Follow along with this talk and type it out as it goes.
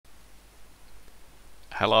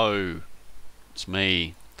Hello, it's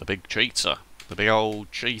me, the big cheater. The big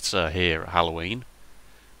old cheater here at Halloween.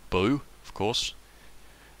 Boo, of course.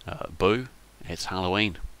 Boo, it's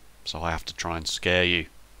Halloween, so I have to try and scare you.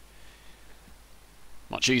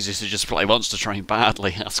 Much easier to just play Monster Train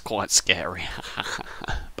badly, that's quite scary.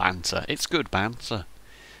 Banter, it's good banter.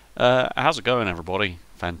 How's it going, everybody?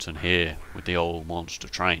 Fenton here with the old Monster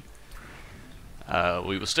Train.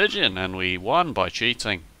 We were Stygian and we won by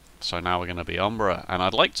cheating, so now we're going to be Umbra, and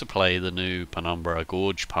I'd like to play the new Penumbra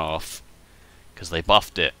Gorge path because they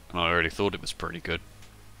buffed it and I already thought it was pretty good,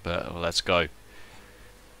 but well, let's go. If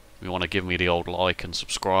you want to give me the old like and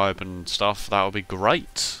subscribe and stuff, that would be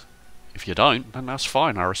great. If you don't, then that's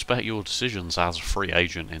fine. I respect your decisions as a free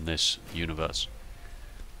agent in this universe.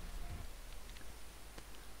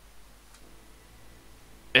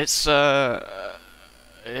 It's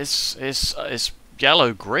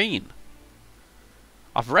yellow-green.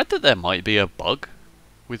 I've read that there might be a bug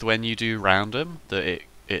with when you do random, that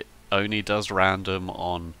it only does random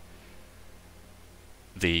on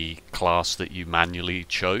the class that you manually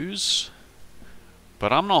chose.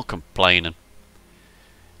 But I'm not complaining.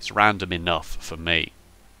 It's random enough for me.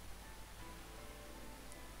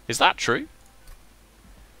 Is that true?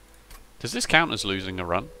 Does this count as losing a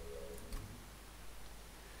run?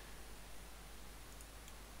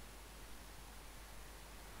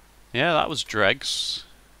 Yeah, that was Dregs.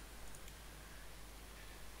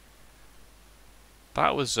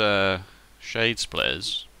 That was Shade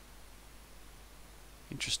Splitters.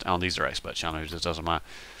 Interesting. Oh, these are expert challenges, it doesn't matter.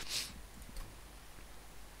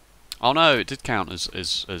 Oh no, it did count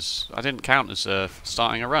as I didn't count as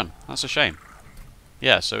starting a run. That's a shame.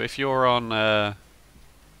 Yeah, so if you're on the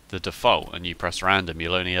default and you press random,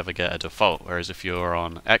 you'll only ever get a default, whereas if you're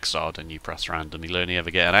on exiled and you press random, you'll only ever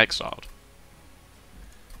get an exiled.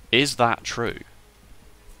 Is that true?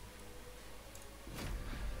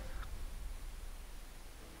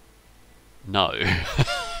 No,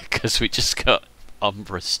 because we just got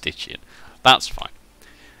Umbra Stygian. That's fine.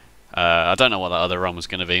 I don't know what that other run was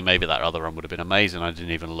going to be. Maybe that other run would have been amazing. I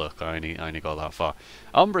didn't even look. I only got that far.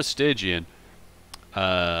 Umbra Stygian,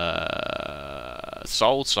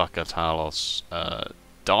 Soul Sucker Talos,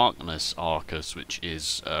 Darkness Arcus, which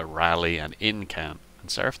is Rally and Incant,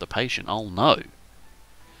 and Seraph the Patient. Oh no!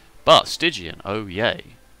 But Stygian, oh yay!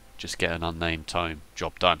 Just get an unnamed tome.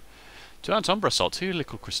 Job done. 2 Umbra Assault, 2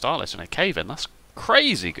 Liquid Crystallis, and a Cave In. That's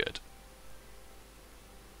crazy good.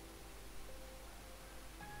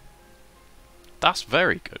 That's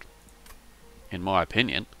very good, in my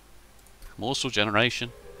opinion. Morsel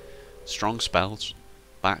Generation, strong spells,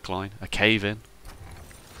 backline, a Cave In.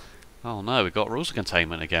 Oh no, we've got Rules of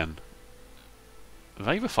Containment again.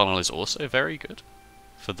 Vapor Funnel is also very good,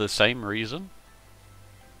 for the same reason.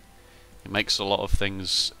 It makes a lot of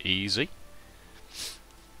things easy.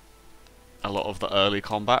 A lot of the early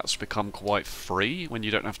combats become quite free when you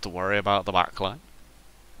don't have to worry about the backline.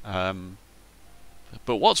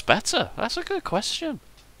 But what's better? That's a good question.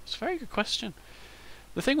 It's a very good question.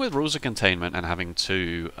 The thing with Rules of Containment and having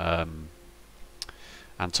 2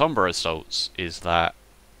 Antumbra Assaults is that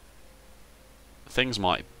things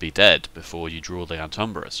might be dead before you draw the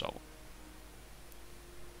Antumbra Assault,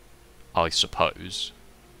 I suppose.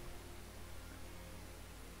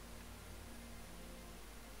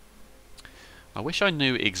 I wish I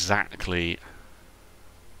knew exactly.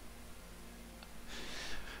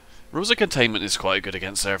 Rules of Containment is quite good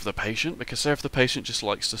against Seraph the Patient, because Seraph the Patient just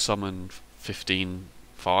likes to summon 15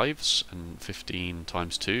 5s and 15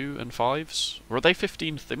 times 2 and 5s. Or are they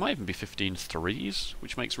 15? They might even be 15 3s,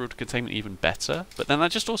 which makes Rules of Containment even better. But then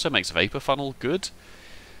that just also makes Vapor Funnel good.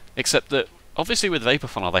 Except that, obviously with Vapor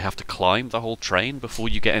Funnel they have to climb the whole train before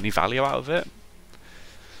you get any value out of it.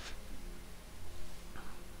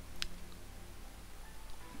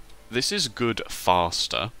 This is good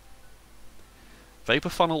faster. Vapor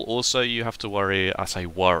Funnel also you have to worry, I say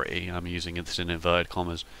worry, I'm using this in inverted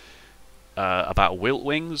commas, about Wilt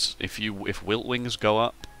Wings. If Wilt Wings go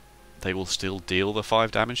up, they will still deal the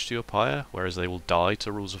 5 damage to your Pyre, whereas they will die to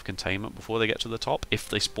Rules of Containment before they get to the top, if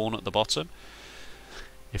they spawn at the bottom.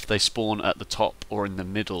 If they spawn at the top or in the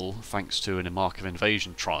middle, thanks to an Mark of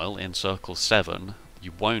Invasion trial in Circle 7,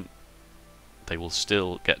 you won't. They will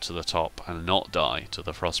still get to the top and not die to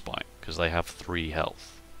the Frostbite, because they have 3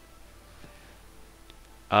 health.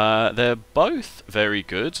 They're both very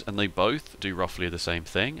good, and they both do roughly the same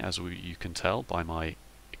thing, as you can tell by my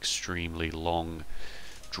extremely long,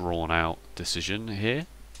 drawn-out decision here.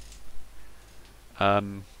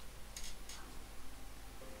 I'm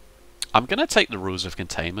going to take the Rules of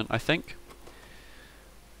Containment, I think.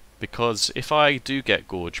 Because if I do get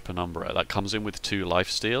Gorge Penumbra, that comes in with 2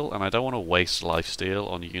 lifesteal, and I don't want to waste lifesteal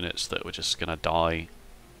on units that were just going to die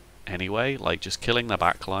anyway. Like, just killing the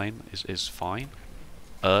backline is fine.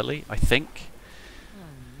 Early, I think.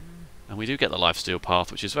 And we do get the lifesteal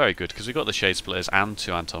path, which is very good, because we've got the Shade Splitters and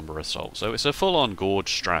 2 Antumbra Assault. So it's a full-on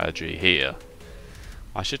Gorge strategy here.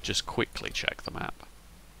 I should just quickly check the map.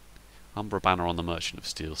 Umbra Banner on the Merchant of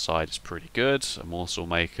Steel side is pretty good. A Morsel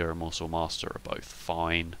Maker, a Morsel Master are both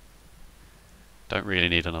fine. Don't really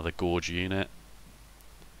need another Gorge unit.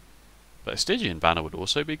 But a Stygian Banner would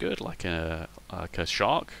also be good, like a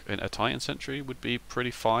Shark in a Titan Sentry would be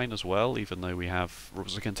pretty fine as well, even though we have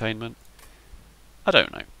Rules of Containment. I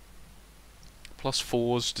don't know.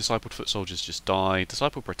 +4s, Discipled Foot Soldiers just die.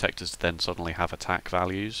 Discipled Protectors then suddenly have attack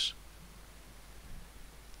values.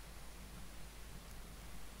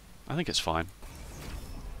 I think it's fine.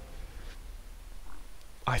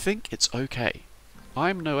 I think it's okay.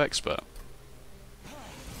 I'm no expert.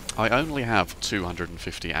 I only have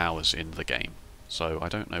 250 hours in the game, so I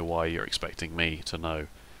don't know why you're expecting me to know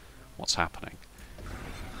what's happening.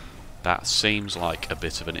 That seems like a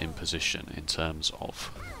bit of an imposition in terms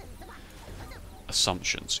of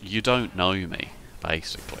assumptions. You don't know me,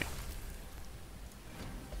 basically.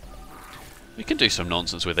 We can do some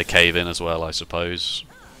nonsense with a cave-in as well, I suppose.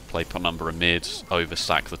 Play Penumbra mid,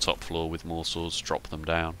 overstack the top floor with morsels, drop them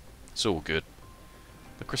down. It's all good.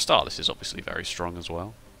 The Crystallis is obviously very strong as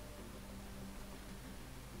well.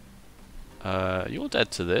 You're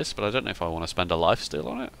dead to this, but I don't know if I want to spend a lifesteal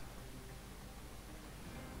on it.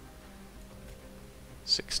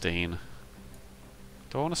 16.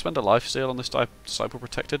 Do I want to spend a lifesteal on this Disciple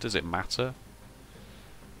Protector? Does it matter?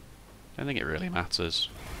 I don't think it really matters.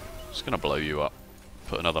 Just going to blow you up.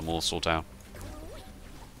 Put another morsel down.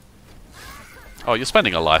 Oh, you're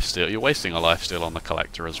spending a lifesteal. You're wasting a lifesteal on the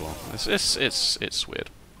Collector as well. It's weird.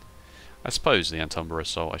 I suppose the Antumbra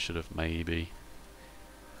Assault I should have maybe...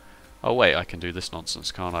 Oh wait, I can do this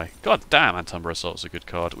nonsense, can't I? God damn, Antumbra Assault's a good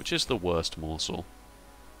card. Which is the worst morsel?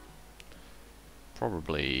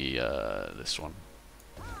 Probably this one.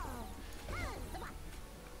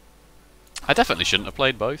 I definitely shouldn't have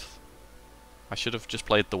played both. I should have just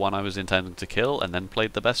played the one I was intending to kill and then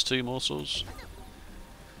played the best 2 morsels.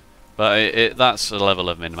 But that's a level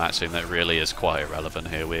of min-maxing that really is quite irrelevant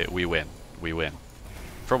here. We win. We win.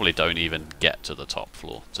 Probably don't even get to the top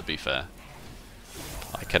floor, to be fair.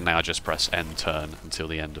 I can now just press end turn until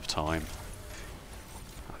the end of time.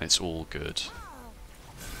 And it's all good.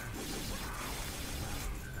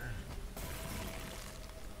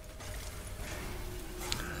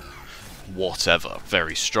 Whatever.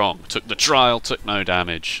 Very strong. Took the trial, took no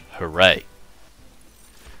damage. Hooray.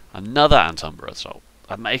 Another Antumbra Assault.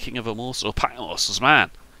 A making of a morsel. Pack morsels,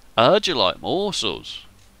 man. I heard you like morsels.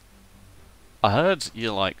 I heard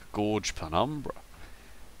you like Gorge Penumbra.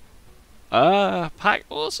 Pack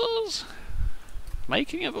morsels?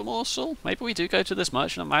 Making of a morsel? Maybe we do go to this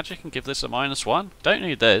Merchant of Magic and give this a -1. Don't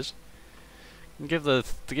need this. Give the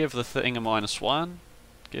thing a -1.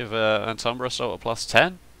 Give Antumbra Assault a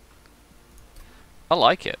 +10. I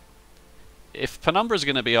like it. If Penumbra is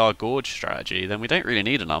going to be our Gorge strategy, then we don't really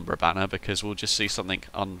need an Umbra banner because we'll just see something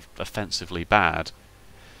unoffensively bad.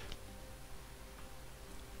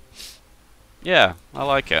 Yeah, I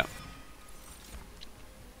like it.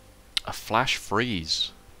 A flash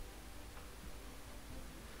freeze.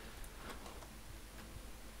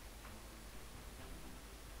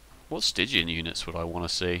 What Stygian units would I want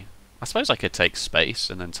to see? I suppose I could take space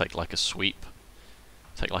and then take like a sweep.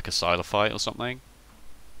 Take like a Silophyte or something.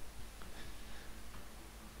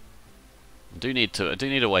 I do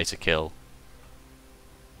need a way to kill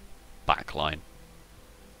backline,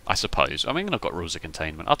 I suppose. I mean, I've got Rules of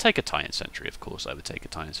Containment. I'll take a Titan Sentry, of course. I would take a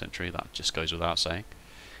Titan Sentry. That just goes without saying.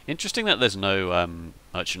 Interesting that there's no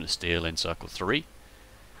Merchant of Steel in Circle 3.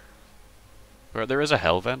 But there is a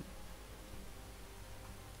Hellvent.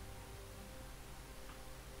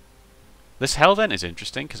 This Hellvent is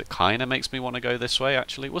interesting because it kind of makes me want to go this way,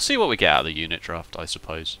 actually. We'll see what we get out of the unit draft, I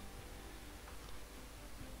suppose.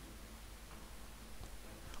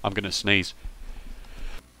 I'm going to sneeze.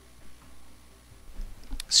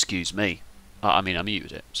 Excuse me. I mean, I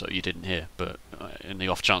muted it, so you didn't hear. But in the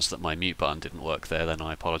off chance that my mute button didn't work there, then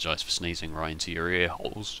I apologise for sneezing right into your ear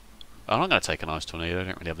holes. I'm not going to take an Ice Tornado. I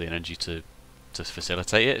don't really have the energy to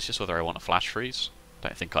facilitate it. It's just whether I want a Flash Freeze.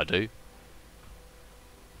 Don't think I do.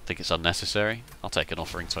 Think it's unnecessary. I'll take an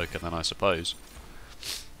Offering Token then, I suppose.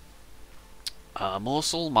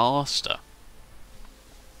 Morsel Master.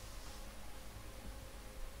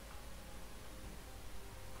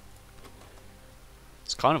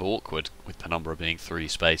 It's kind of awkward with Penumbra being 3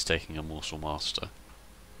 space taking a Morsel Master.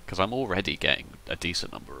 because I'm already getting a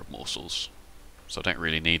decent number of morsels, so I don't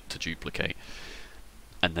really need to duplicate.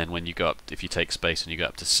 And then when you go up, if you take space and you go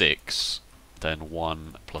up to 6, then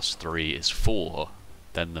 1 plus 3 is 4.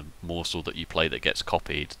 Then the morsel that you play that gets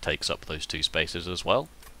copied takes up those 2 spaces as well.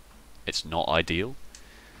 It's not ideal.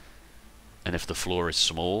 And if the floor is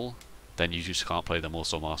small, then you just can't play the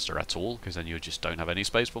Morsel Master at all, because then you just don't have any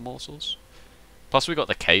space for morsels. Plus we got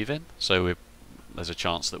the cave in, so there's a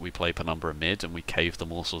chance that we play Penumbra mid and we cave the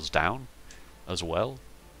morsels down as well.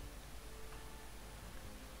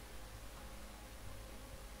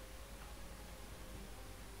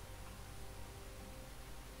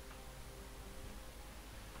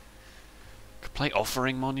 Could play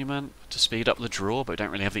Offering Monument to speed up the draw, but we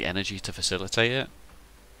don't really have the energy to facilitate it.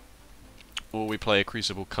 Or we play a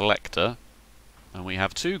Crucible Collector, and we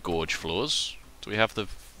have 2 Gorge floors. Do we have the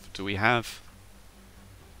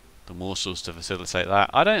morsels to facilitate that?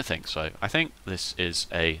 I don't think so. I think this is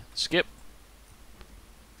a skip,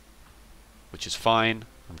 which is fine.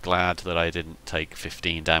 I'm glad that I didn't take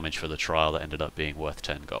 15 damage for the trial that ended up being worth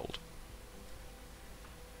 10 gold.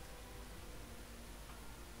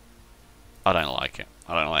 I don't like it.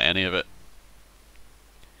 I don't like any of it.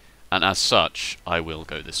 And as such, I will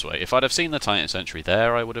go this way. If I'd have seen the Titan Sentry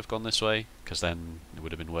there, I would have gone this way, because then it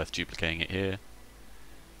would have been worth duplicating it here.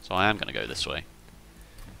 So I am going to go this way.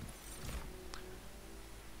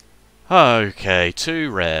 Okay, 2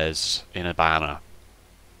 rares in a banner.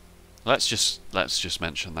 Let's just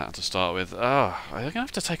mention that to start with. Oh, are they going to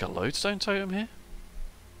have to take a Lodestone Totem here?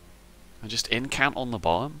 And just incant on the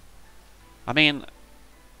bottom? I mean,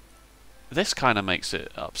 this kind of makes it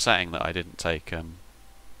upsetting that I didn't take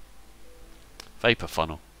Vapor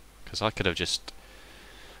Funnel, because I could have just...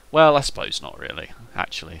 Well, I suppose not really,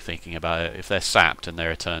 actually, thinking about it. If they're sapped and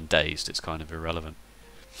they're turn dazed, it's kind of irrelevant.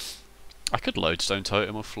 I could Lodestone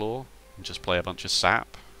Totem a floor and just play a bunch of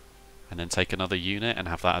sap, and then take another unit and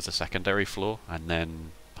have that as a secondary floor, and then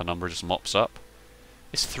Penumbra just mops up.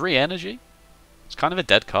 It's 3 energy. It's kind of a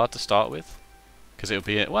dead card to start with, because it'll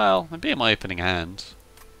be, well, it'll be in my opening hand.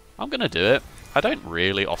 I'm going to do it. I don't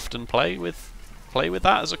really often play with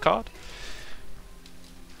that as a card.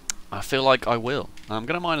 I feel like I will. I'm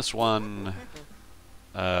going to -1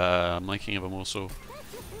 Making of a Morsel.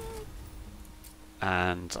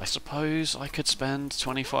 And I suppose I could spend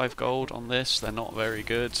 25 gold on this. They're not very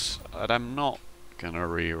good. And I'm not going to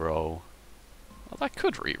reroll. Well, I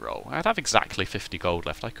could reroll. I'd have exactly 50 gold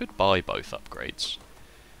left. I could buy both upgrades.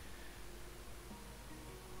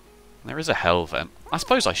 There is a Hell Vent. I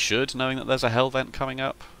suppose I should, knowing that there's a Hell Vent coming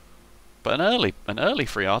up. But an early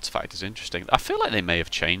free artifact is interesting. I feel like they may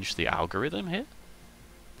have changed the algorithm here.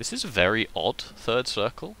 This is a very odd 3rd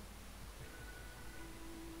circle.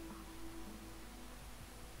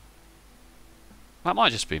 That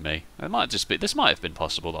might just be me. This might have been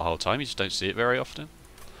possible the whole time, you just don't see it very often.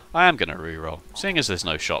 I am going to reroll. Seeing as there's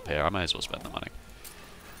no shop here, I may as well spend the money.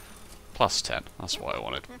 +10, that's what I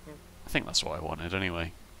wanted. I think that's what I wanted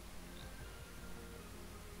anyway.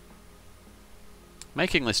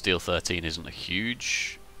 Making this deal 13 isn't a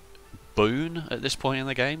huge boon at this point in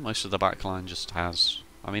the game. Most of the backline just has...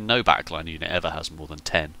 I mean, no backline unit ever has more than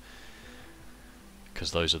 10.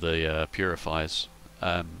 Because those are the purifiers.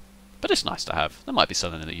 But it's nice to have. There might be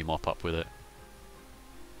something that you mop up with it.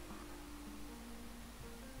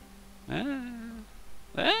 Yeah,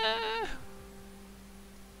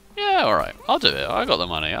 alright. I'll do it. I got the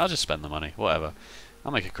money. I'll just spend the money. Whatever.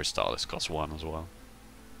 I'll make a Crystallis cost 1 as well.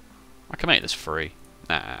 I can make this free.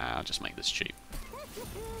 Nah, I'll just make this cheap.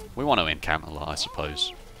 We want to incant a lot, I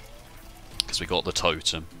suppose. Because we got the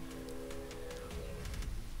totem.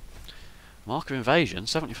 Mark of Invasion,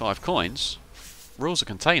 75 coins. Rules of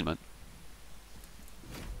Containment.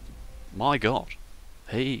 My god.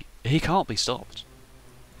 He can't be stopped.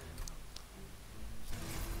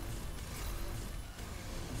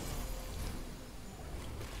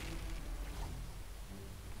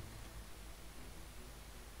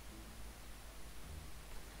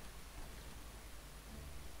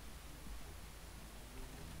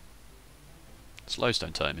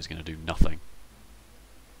 Lodestone Totem is going to do nothing.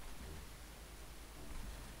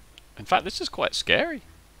 In fact, this is quite scary.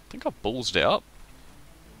 I think I've ballsed it up.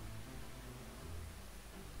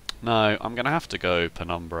 No, I'm going to have to go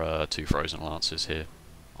Penumbra 2 Frozen Lances here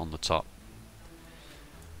on the top.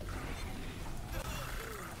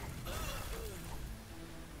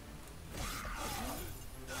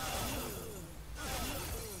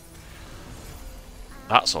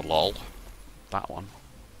 That's a lol. That one.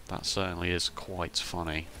 That certainly is quite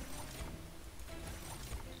funny.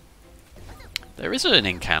 There is an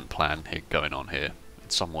incant plan going on here,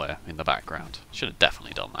 somewhere in the background. Should have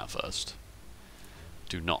definitely done that first.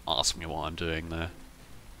 Do not ask me what I'm doing there.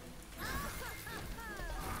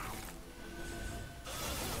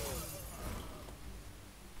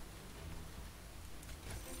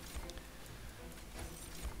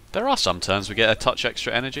 There are some turns we get a touch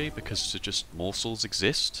extra energy because just morsels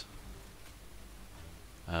exist.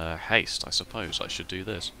 Haste, I suppose I should do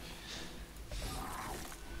this.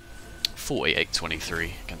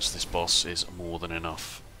 48-23 against this boss is more than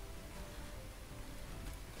enough.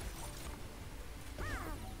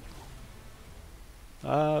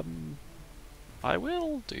 I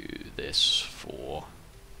will do this for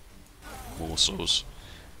morsels.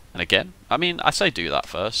 And again, I mean, I say do that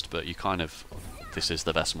first, but you kind of... This is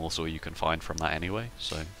the best morsel you can find from that anyway,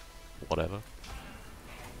 so whatever.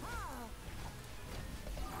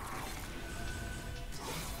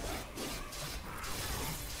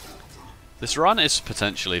 This run is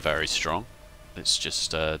potentially very strong. It's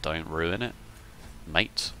just don't ruin it.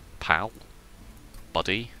 Mate, pal,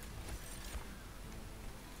 buddy.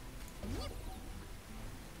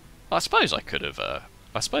 I suppose I could have...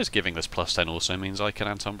 I suppose giving this +10 also means I can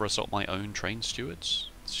Umbra assault my own train stewards.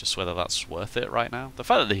 It's just whether that's worth it right now. The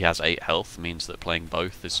fact that he has 8 health means that playing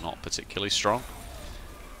both is not particularly strong.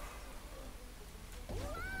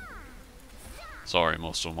 Sorry,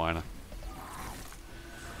 Morsel Miner.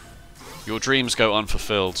 Your dreams go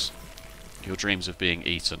unfulfilled. Your dreams of being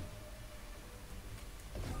eaten.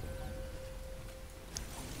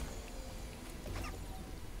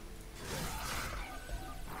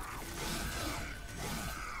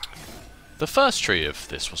 The first tree of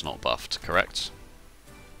this was not buffed, correct?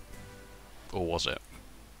 Or was it?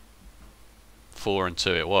 4 and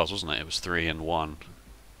 2 it was, wasn't it? It was 3 and 1.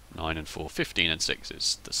 9 and 4. 15 and 6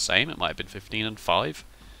 is the same. It might have been 15 and 5.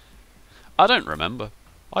 I don't remember.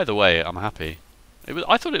 Either way, I'm happy.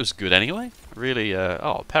 I thought it was good anyway. Really,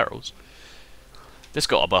 oh, perils. This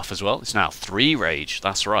got a buff as well. It's now 3 rage,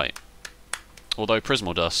 that's right. Although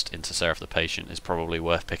Prismal Dust into Seraph the Patient is probably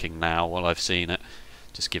worth picking now while I've seen it.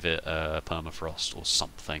 Just give it Permafrost or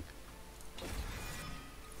something.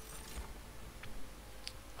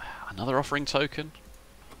 Another offering token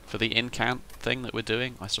for the incant thing that we're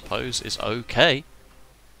doing, I suppose, is okay.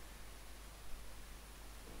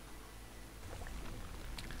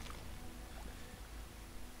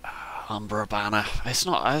 Umbra banner. It's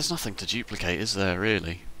not. There's nothing to duplicate, is there?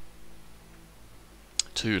 Really?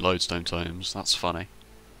 2 lodestone tomes. That's funny.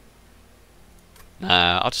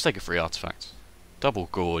 Nah, I'll just take a free artifact. Double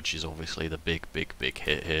Gorge is obviously the big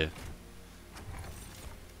hit here.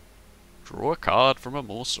 Draw a card from a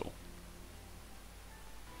morsel.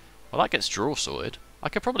 Well, that gets draw sorted. I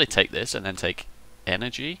could probably take this and then take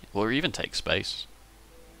energy, or even take space.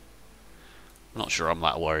 I'm not sure I'm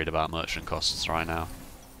that worried about merchant costs right now.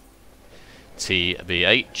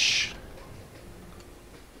 TBH.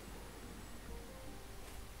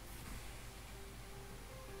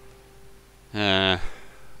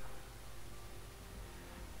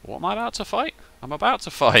 What am I about to fight? I'm about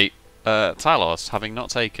to fight Talos, having not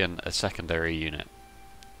taken a secondary unit.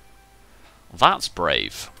 That's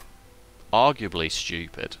brave. Arguably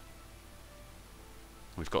stupid.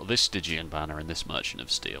 We've got this Stygian banner and this Merchant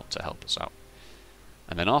of Steel to help us out.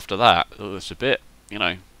 And then after that, it's a bit, you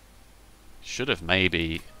know, should have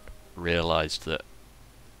maybe realised that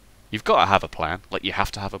you've got to have a plan. Like, you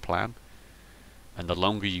have to have a plan. And the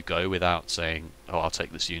longer you go without saying, oh, I'll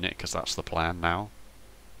take this unit because that's the plan now,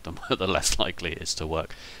 the less likely it is to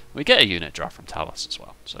work. We get a unit draft from Talos as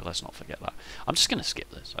well, so let's not forget that. I'm just going to skip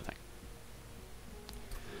this, I think.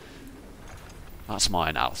 That's my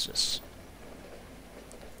analysis.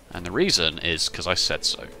 And the reason is because I said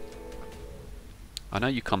so. I know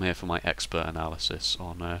you come here for my expert analysis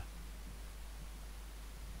on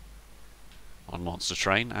Monster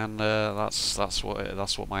Train, and that's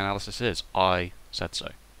what my analysis is. I said so.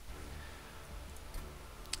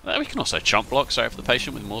 We can also chump block Seraph the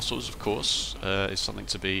Patient with morsels, of course, is something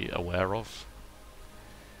to be aware of.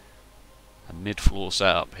 A mid-floor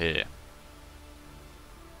setup here.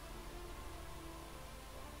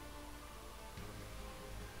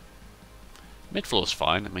 Mid-floor's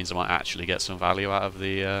fine, it means I might actually get some value out of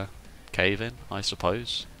the cave-in, I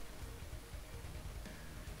suppose.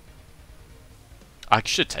 I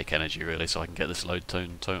should take energy really so I can get this load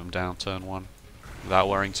totem down turn 1 without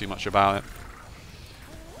worrying too much about it.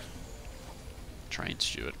 Train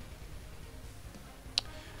Steward.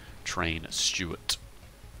 Train Steward,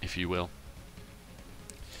 if you will.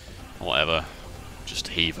 Whatever, just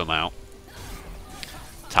heave them out.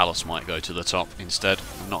 Talos might go to the top instead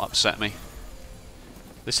and not upset me.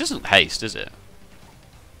 This isn't haste, is it?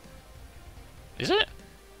 Is it?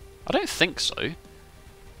 I don't think so.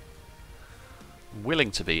 I'm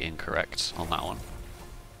willing to be incorrect on that one.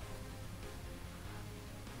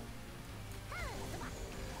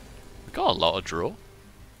 Got a lot of draw.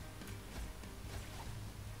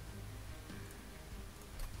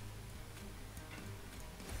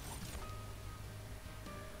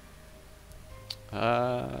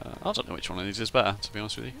 I don't know which one of these is better, to be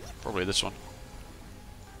honest with you. Probably this one.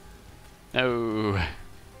 No.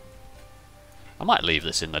 I might leave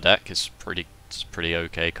this in the deck. It's a pretty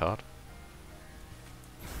okay card.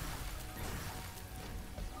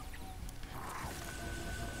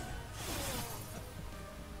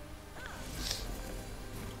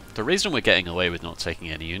 The reason we're getting away with not taking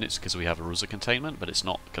any units is because we have a rules of containment, but it's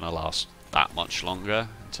not going to last that much longer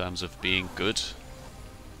in terms of being good.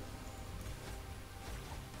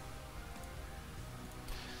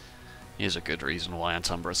 Here's a good reason why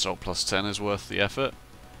Umbra Assault plus 10 is worth the effort.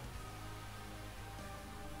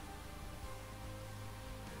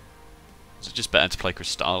 Is it just better to play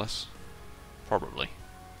Crystallis? Probably.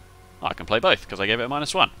 I can play both because I gave it a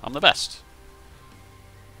 -1. I'm the best.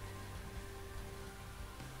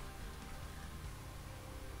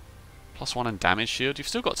 +1 in damage shield. You've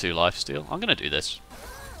still got 2 lifesteal. I'm gonna do this.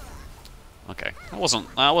 Okay, that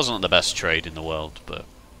wasn't the best trade in the world, but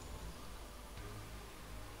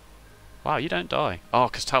wow, you don't die. Oh,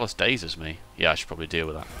 because Talus dazes me. Yeah, I should probably deal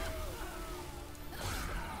with that.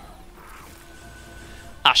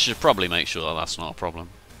 I should probably make sure that that's not a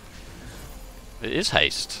problem. It is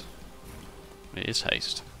haste. It is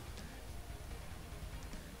haste.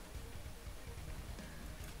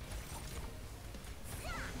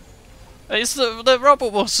 It's the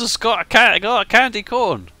robot monster's got a candy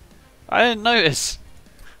corn. I didn't notice.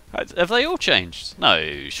 Have they all changed?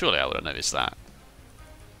 No, surely I would have noticed that.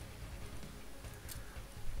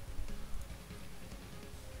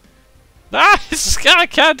 Ah, it's got a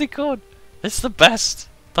candy corn. It's the best.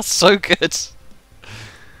 That's so good.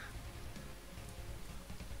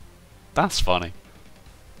 That's funny.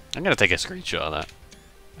 I'm gonna take a screenshot of that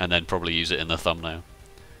and then probably use it in the thumbnail.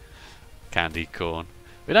 Candy corn.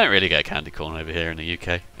 We don't really get candy corn over here in the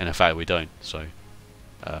UK, and in fact we don't, so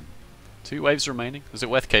 2 waves remaining. Is it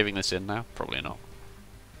worth caving this in now? Probably not.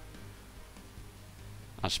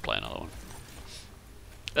 I'll just play another one.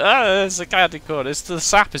 Ah, it's a candy corn. It's the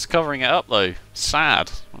sap is covering it up though.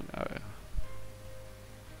 Sad.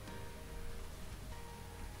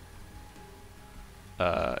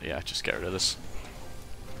 Yeah, just get rid of this.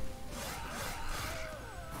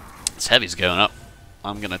 This heavy's going up.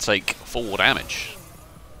 I'm gonna take 4 damage.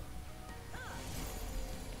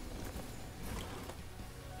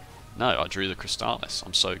 No, I drew the Crystallis.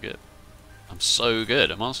 I'm so good. I'm so good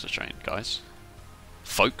at Monster Train, guys.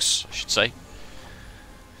 Folks, I should say.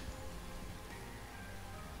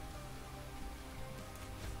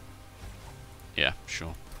 Yeah,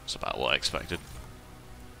 sure. That's about what I expected.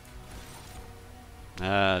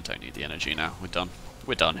 Don't need the energy now. We're done.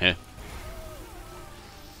 We're done here.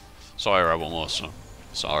 Sorry, Rebel Monster.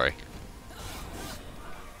 Sorry.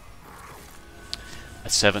 A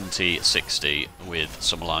 70-60 with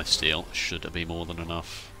some lifesteal should be more than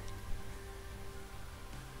enough.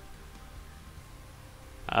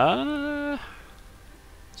 Is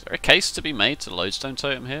there a case to be made to Lodestone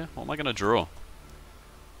Totem here? What am I going to draw?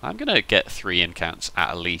 I'm going to get 3 incounts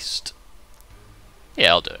at least.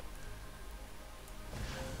 Yeah, I'll do it.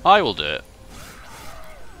 I will do it.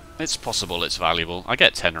 It's possible, it's valuable. I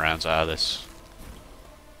get 10 rounds out of this.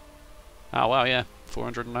 Oh wow, yeah.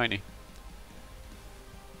 490.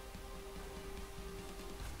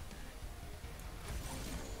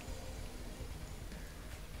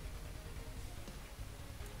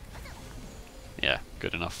 Yeah,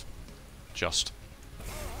 good enough. Just.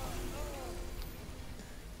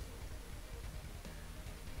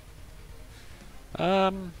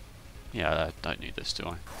 Yeah, I don't need this, do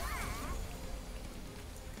I?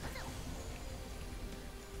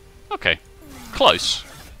 Okay, close.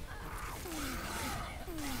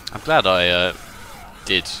 I'm glad I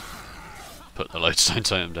did put the Lodestone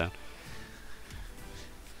Totem down.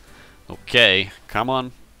 Okay, come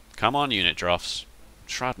on. Come on, unit drafts.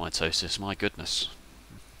 Shroud Mitosis, my goodness.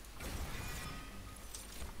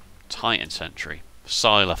 Titan Sentry.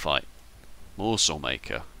 Silophyte. Morsel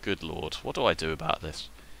Maker. Good lord. What do I do about this?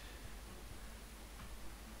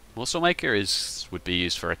 Morsel Maker would be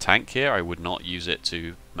used for a tank here. I would not use it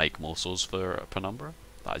to make morsels for a Penumbra.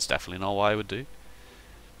 That is definitely not what I would do.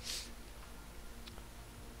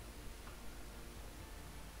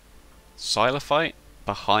 Silophyte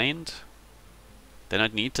behind. Then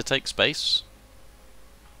I'd need to take space.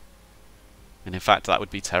 And in fact that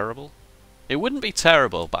would be terrible. It wouldn't be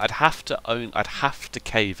terrible, but I'd have to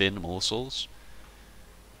cave in morsels.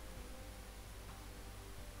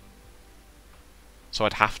 So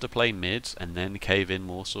I'd have to play mid and then cave in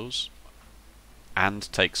morsels.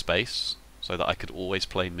 and take space, so that I could always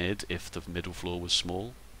play mid if the middle floor was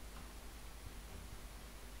small.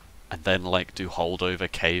 And then like do hold over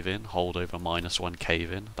cave in, hold over -1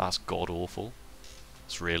 cave in. That's god awful.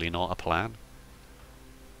 It's really not a plan.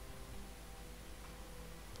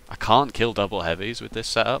 I can't kill double heavies with this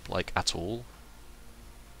setup, like at all.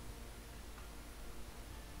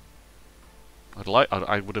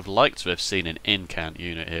 I would have liked to have seen an incant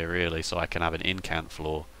unit here really, so I can have an incant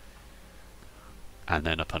floor and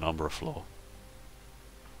then a penumbra floor.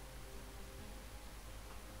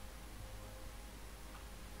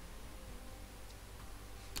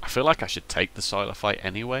 I feel like I should take the Siler fight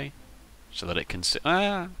anyway, so that it can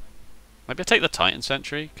maybe I take the Titan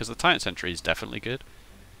Sentry, because the Titan Sentry is definitely good.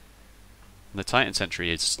 And the Titan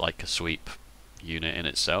Sentry is like a sweep unit in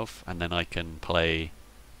itself, and then I can play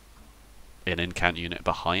an incant unit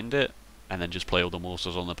behind it, and then just play all the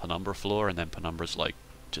morsels on the penumbra floor, and then penumbra's like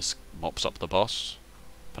just mops up the boss.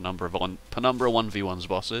 Penumbra 1v1s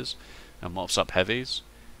bosses and mops up heavies.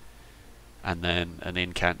 And then an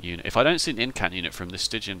incant unit. If I don't see an incant unit from this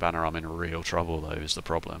Stygian banner, I'm in real trouble, though, is the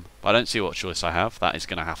problem. I don't see what choice I have. That is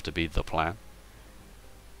going to have to be the plan.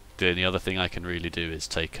 The only other thing I can really do is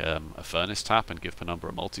take a Furnace Tap and give Penumbra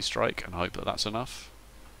a multi-strike and hope that that's enough.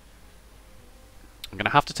 I'm going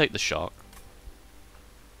to have to take the Shark.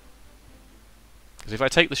 Because if I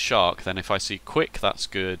take the Shark, then if I see Quick, that's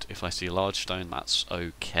good. If I see Large Stone, that's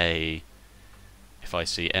okay. If I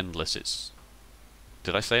see Endless, it's...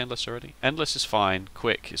 Did I say Endless already? Endless is fine.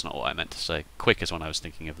 Quick is not what I meant to say. Quick is when I was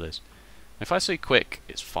thinking of this. If I say Quick,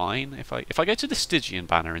 it's fine. If I go to the Stygian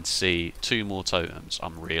banner and see 2 more totems,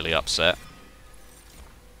 I'm really upset.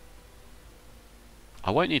 I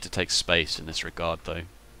won't need to take space in this regard, though.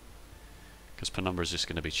 Because Penumbra is just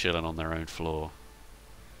going to be chilling on their own floor.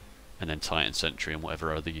 And then Titan Sentry and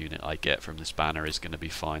whatever other unit I get from this banner is going to be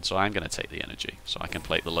fine. So I'm going to take the energy. So I can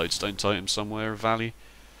plate the Lodestone totem somewhere of value.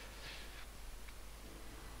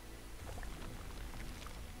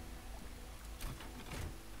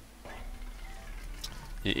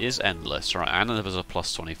 It is Endless, right, and there was a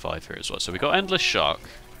 +25 here as well. So we got Endless Shark,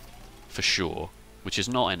 for sure, which is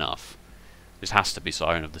not enough. This has to be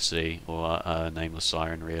Siren of the Sea, or Nameless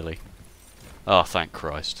Siren, really. Oh, thank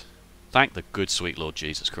Christ. Thank the good sweet Lord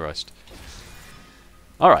Jesus Christ.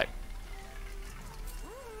 Alright.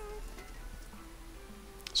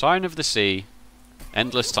 Siren of the Sea,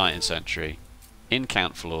 Endless Titan Sentry,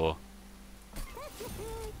 Incant Floor,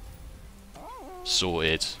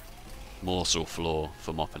 sorted. Morsel floor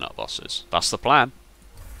for mopping up bosses. That's the plan.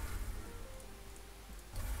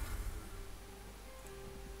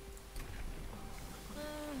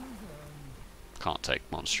 Can't take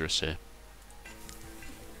Monstrous here.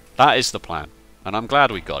 That is the plan. And I'm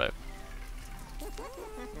glad we got it.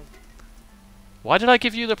 Why did I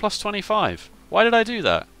give you the +25? Why did I do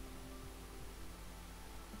that?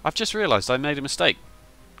 I've just realised I made a mistake.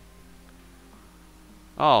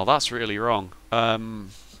 Oh, that's really wrong.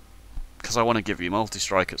 Because I want to give you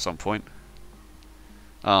multi-strike at some point.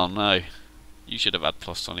 Oh no. You should have had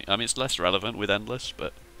 +20. I mean, it's less relevant with Endless,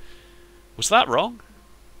 but... Was that wrong?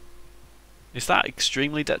 Is that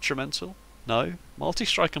extremely detrimental? No.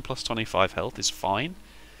 Multi-strike and +25 health is fine.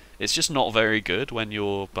 It's just not very good when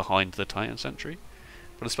you're behind the Titan Sentry.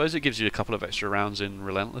 But I suppose it gives you a couple of extra rounds in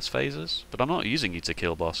Relentless phases. But I'm not using you to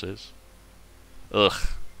kill bosses. Ugh.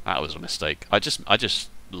 That was a mistake. I just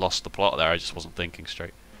lost the plot there. I just wasn't thinking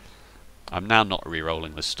straight. I'm now not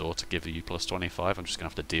re-rolling this store to give you +25. I'm just going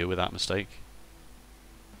to have to deal with that mistake.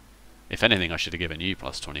 If anything, I should have given you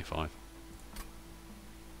 +25.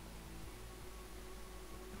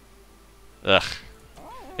 Ugh.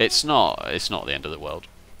 It's not the end of the world.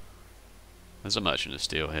 There's a Merchant of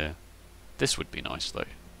Steel here. This would be nice, though.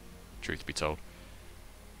 Truth be told.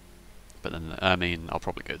 But then, I mean, I'll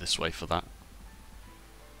probably go this way for that.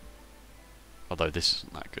 Although this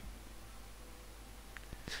isn't that good.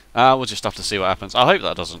 We'll just have to see what happens. I hope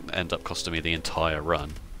that doesn't end up costing me the entire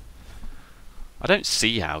run. I don't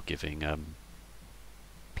see how giving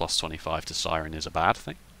 +25 to Siren is a bad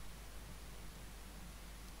thing.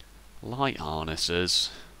 Light harnesses.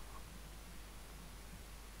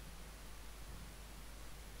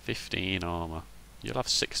 15 armor. You'll have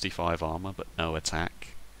 65 armor, but no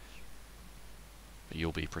attack. But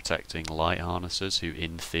you'll be protecting light harnesses, who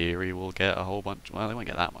in theory will get a whole bunch. Well, they won't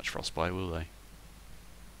get that much frostbite, will they?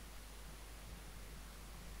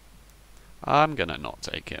 I'm gonna not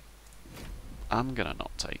take it. I'm gonna not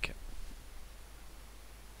take it.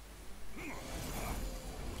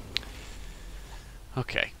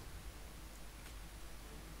 Okay.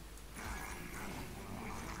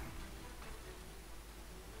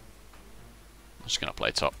 I'm just gonna play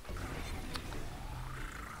top.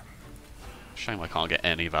 Shame I can't get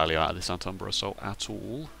any value out of this Umbra Assault at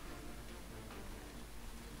all.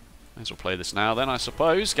 May as well play this now then, I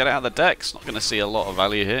suppose. Get it out of the decks. Not going to see a lot of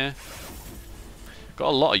value here. Got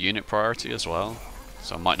a lot of unit priority as well,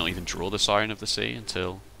 so I might not even draw the Siren of the Sea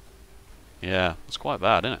until... Yeah, it's quite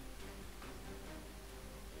bad, isn't it?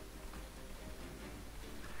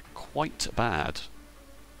 Quite bad.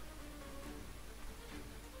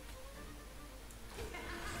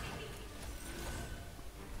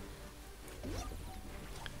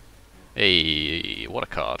 Hey, what a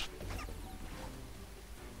card.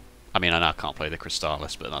 I mean, I now can't play the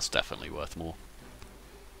Crystallis, but that's definitely worth more.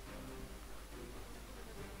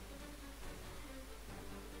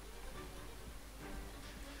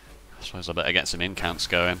 I suppose I better get some incounts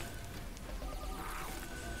going.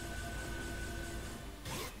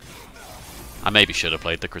 I maybe should have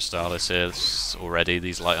played the Crystallis here. Already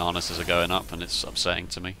these light harnesses are going up and it's upsetting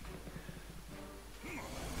to me.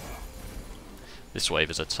 This wave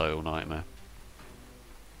is a total nightmare.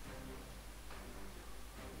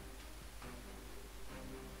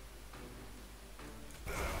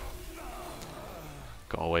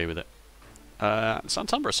 Got away with it.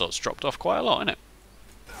 Umbra Assault's dropped off quite a lot, innit?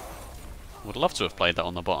 Would love to have played that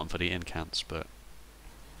on the bottom for the incants, but...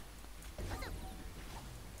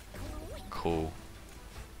 Cool.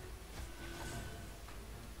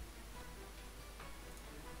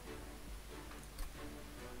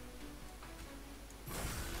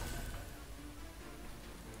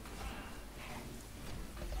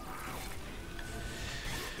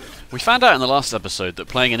 We found out in the last episode that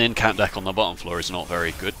playing an incant deck on the bottom floor is not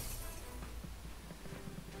very good.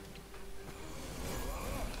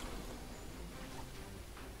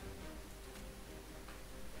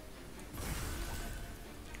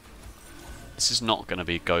 This is not going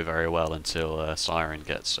to go very well until Siren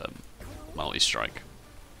gets multi-strike,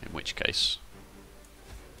 in which case...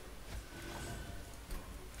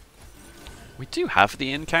 We do have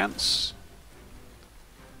the incants.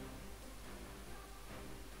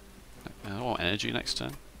 I want energy next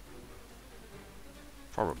turn.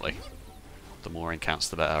 Probably. The more incants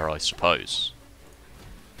the better, I suppose.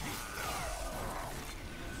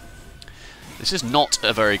 This is not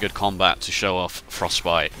a very good combat to show off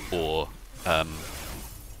Frostbite or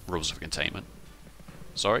Rules of Containment.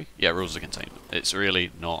 Sorry? Yeah, Rules of Containment. It's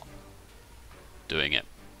really not doing it.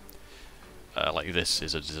 Like this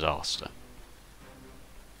is a disaster.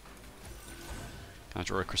 Can I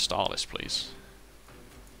draw a Crystallis, please?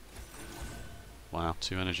 Wow,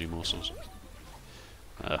 2 energy morsels.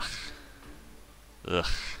 Ugh. Ugh.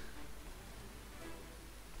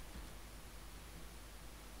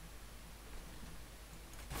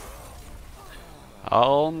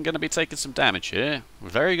 I'm going to be taking some damage here. We're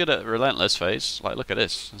very good at Relentless phase. Like, look at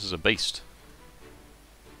this. This is a beast.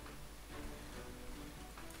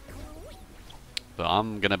 But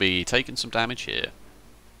I'm going to be taking some damage here.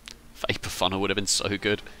 Vapor Funnel would have been so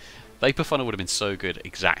good. Vapor Funnel would have been so good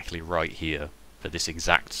exactly right here. For this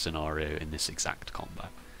exact scenario in this exact combat.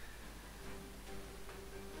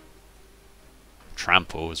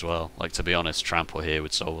 Trample as well. Like, to be honest, Trample here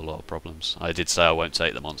would solve a lot of problems. I did say I won't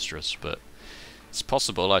take the Monstrous, but it's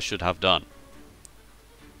possible I should have done.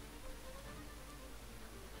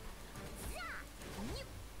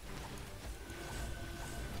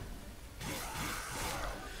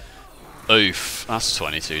 Oof, that's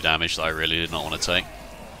 22 damage that I really did not want to take.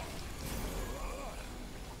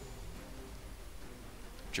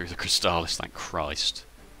 Drew the Crystallis, thank Christ.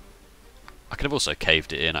 I could have also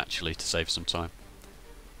caved it in, actually, to save some time.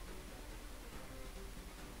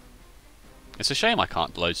 It's a shame I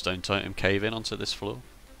can't Lodestone Totem cave in onto this floor.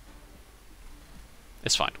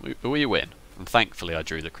 It's fine, we win. And thankfully I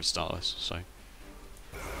drew the Crystallis, so...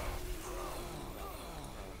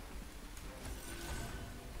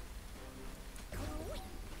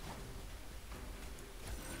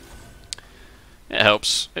 It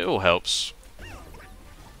helps. It all helps.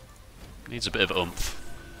 Needs a bit of oomph.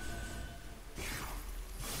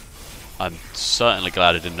 I'm certainly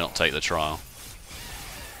glad I did not take the trial.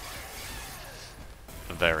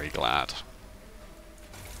 Very glad.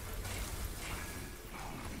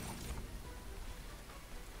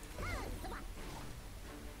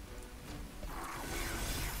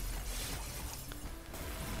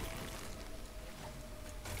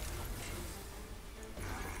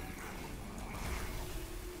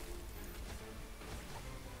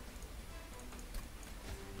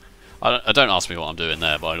 Don't ask me what I'm doing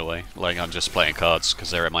there, by the way. Like, I'm just playing cards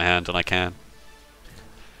because they're in my hand and I can.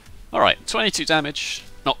 Alright, 22 damage.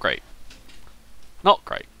 Not great. Not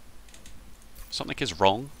great. Something is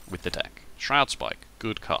wrong with the deck. Shroud Spike,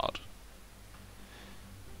 good card.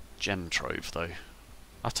 Gem Trove, though.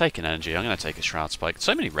 I've taken energy. I'm going to take a Shroud Spike.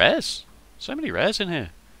 So many rares. So many rares in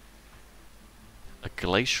here. A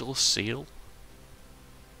Glacial Seal.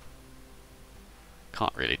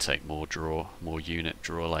 Can't really take more unit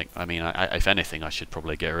draw. Like, I mean, if anything, I should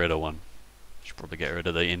probably get rid of one. Should probably get rid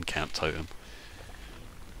of the Incant Totem.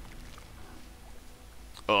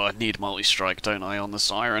 Oh, I need multi-strike, don't I, on the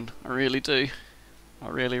Siren? I really do. I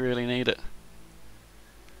really, really need it.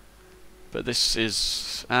 But this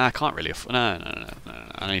is... I can't really... No.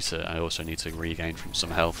 I also need to regain from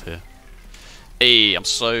some health here. Hey, I'm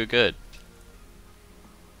so good.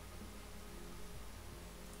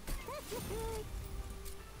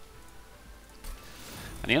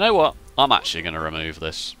 And you know what? I'm actually going to remove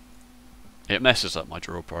this. It messes up my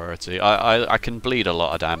draw priority. I can bleed a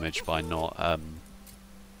lot of damage by not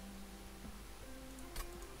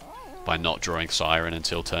drawing Siren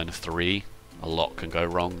until turn 3. A lot can go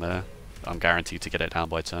wrong there. I'm guaranteed to get it down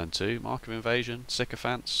by turn 2. Mark of Invasion,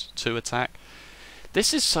 Sycophants, 2 attack.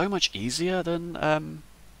 This is so much easier than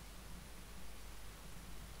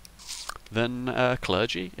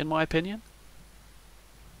Clergy, in my opinion.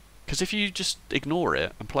 Because if you just ignore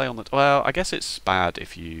it and play on the... Well, I guess it's bad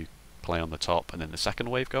if you play on the top and then the second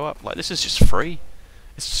wave go up. Like, this is just free.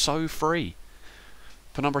 It's so free.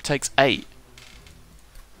 Penumbra takes 8.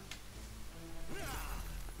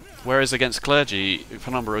 Whereas against Clergy,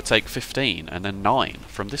 Penumbra would take 15 and then 9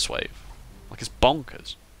 from this wave. Like, it's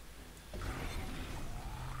bonkers.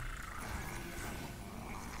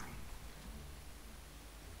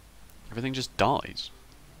 Everything just dies.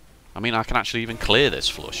 I mean, I can actually even clear this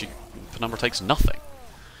flush. Penumbra takes nothing.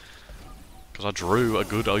 Because I drew a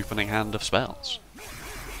good opening hand of spells.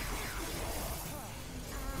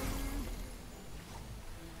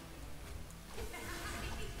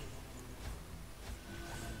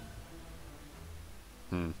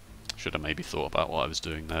 Should have maybe thought about what I was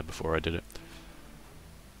doing there before I did it.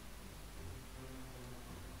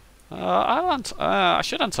 I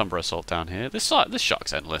should Umbra Assault down here. This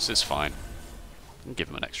Shark's endless, it's fine. I can give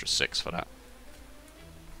him an extra 6 for that.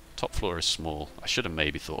 Top floor is small. I should have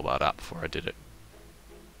maybe thought about that before I did it.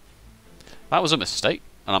 That was a mistake,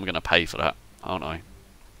 and I'm going to pay for that, aren't I?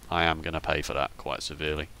 I am going to pay for that quite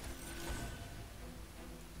severely.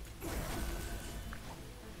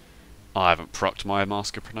 I haven't procced my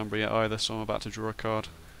Mask of Penumbra yet either, so I'm about to draw a card.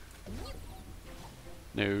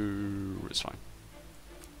 No, it's fine.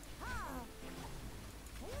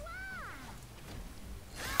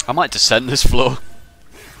 I might descend this floor.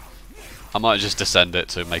 I might just descend it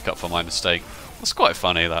to make up for my mistake. That's quite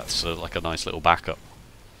funny, that's like a nice little backup.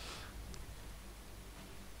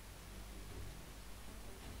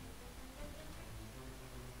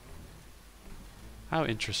 How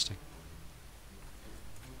interesting.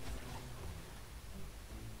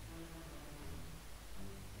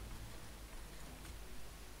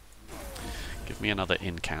 Give me another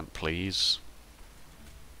incant, please.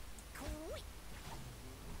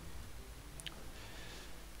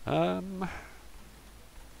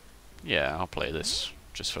 Yeah, I'll play this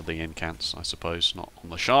just for the incants, I suppose, not on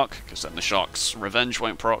the shark, because then the shark's revenge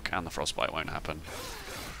won't proc and the frostbite won't happen.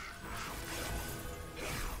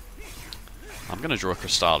 I'm going to draw a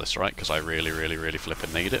Crystallis, right, because I really, really, really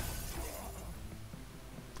flippin' need it.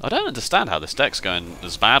 I don't understand how this deck's going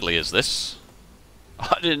as badly as this.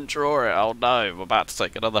 I didn't draw it, oh no, I'm about to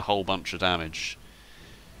take another whole bunch of damage.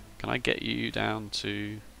 Can I get you down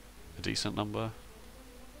to a decent number?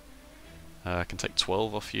 I can take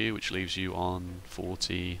 12 off you, which leaves you on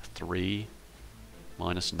 43.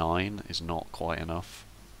 Minus 9 is not quite enough.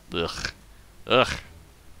 Ugh. Ugh.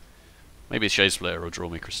 Maybe a Shade Splitter will draw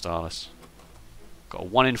me Crystallis. Got a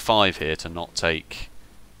 1 in 5 here to not take...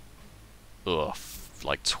 Ugh,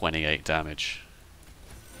 like 28 damage.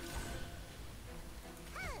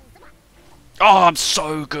 Oh, I'm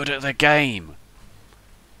so good at the game!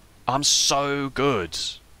 I'm so good!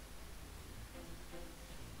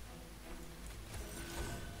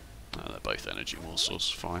 Oh, they're both energy morsels,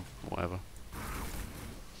 fine, whatever.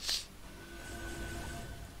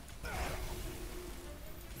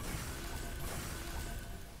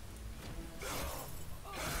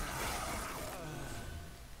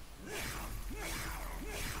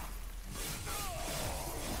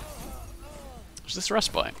 Is this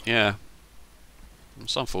Respite? Yeah.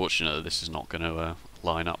 It's unfortunate that this is not going to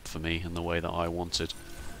line up for me in the way that I wanted.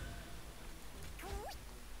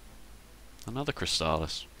 Another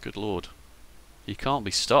Crystallis. Good lord. He can't be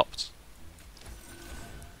stopped.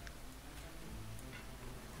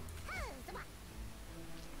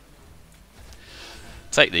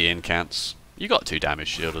 Take the incants. You got 2 damage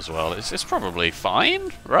shield as well. It's probably fine,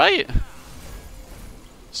 right?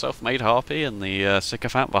 Self-made Harpy and the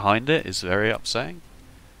sycophant behind it is very upsetting.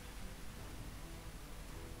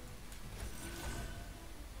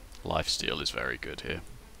 Lifesteal is very good here.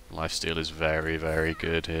 Lifesteal is very, very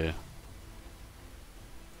good here.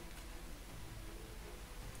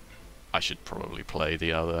 I should probably play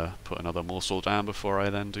the other, put another morsel down before I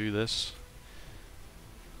then do this.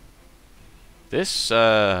 This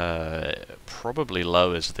probably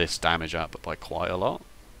lowers this damage output by quite a lot.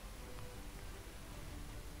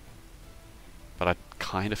 But I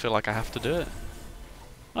kind of feel like I have to do it.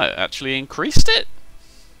 I actually increased it?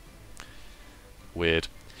 Weird.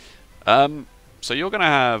 So you're going to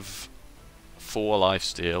have 4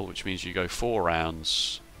 lifesteal, which means you go 4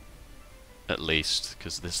 rounds at least,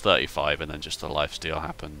 because there's 35 and then just the lifesteal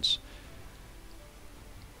happens.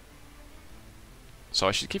 So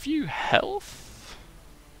I should give you health?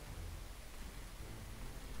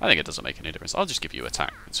 I think it doesn't make any difference. I'll just give you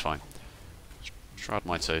attack, it's fine. Shroud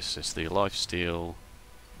Mitosis, the lifesteal.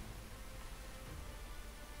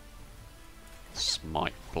 This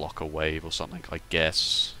might block a wave or something, I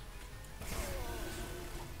guess.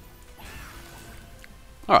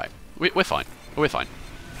 Alright, we're fine. We're fine.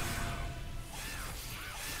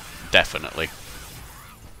 Definitely.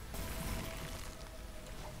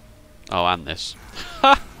 Oh, and this.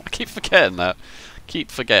 Ha! I keep forgetting that. Keep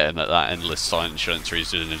forgetting that that endless silence entry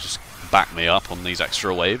is going to just back me up on these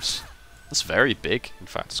extra waves. That's very big. In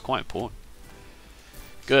fact, it's quite important.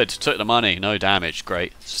 Good. Took the money. No damage.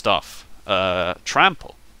 Great stuff.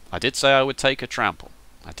 Trample. I did say I would take a trample.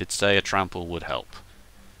 I did say a trample would help.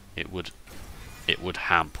 It would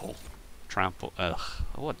hample. Trample. Ugh.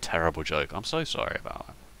 What a terrible joke. I'm so sorry about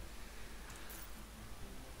that.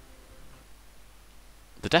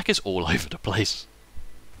 The deck is all over the place.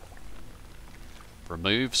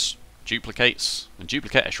 Removes, duplicates, and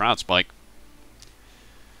duplicate a Shroud Spike.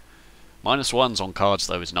 -1s on cards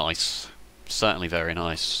though is nice. Certainly very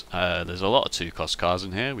nice. There's a lot of 2-cost cards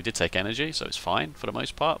in here. We did take energy, so it's fine for the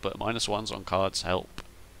most part, but -1s on cards help.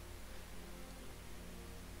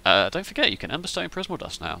 Don't forget, you can Emberstone Prismal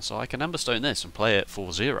Dust now, so I can Emberstone this and play it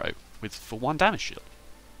for 0 for 1 damage shield.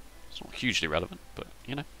 It's not hugely relevant, but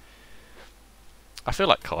you know. I feel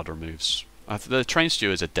like card removes. The Train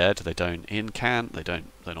Stewards are dead. They don't incant. They're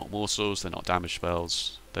not morsels. They're not damage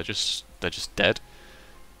spells. They're just dead.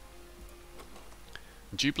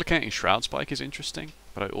 Duplicating Shroud Spike is interesting,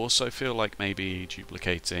 but I also feel like maybe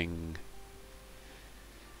duplicating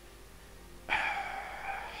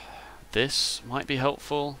this might be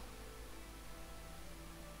helpful.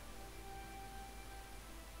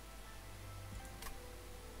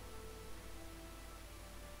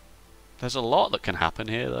 There's a lot that can happen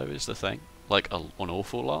here, though, is the thing. Like, an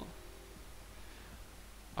awful lot.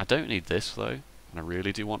 I don't need this, though, and I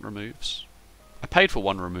really do want removes. I paid for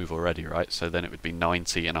 1 remove already, right? So then it would be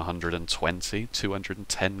 90 and 120.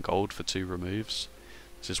 210 gold for 2 removes.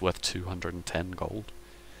 This is worth 210 gold.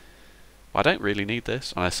 But I don't really need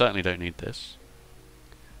this, and I certainly don't need this.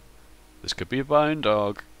 This could be a bone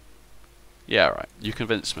dog. Yeah, right. You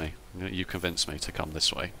convinced me. You convinced me to come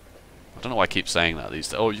this way. I don't know why I keep saying that these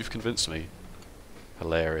days. Oh, you've convinced me.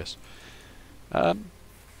 Hilarious.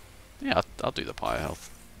 Yeah, I'll do the Pyre health.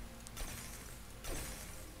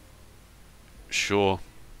 Sure.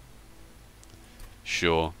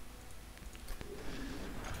 Sure.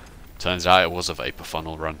 Turns out it was a Vapor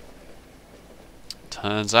Funnel run.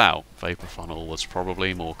 Turns out Vapor Funnel was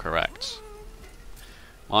probably more correct.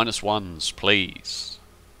 -1s, please.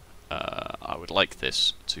 I would like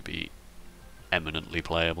this to be eminently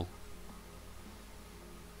playable.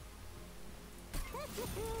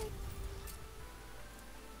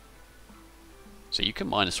 So you can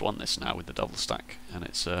 -1 this now with the double stack, and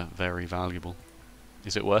it's very valuable.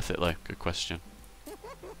 Is it worth it though? Good question.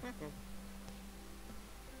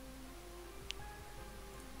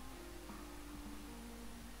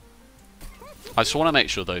 I just want to make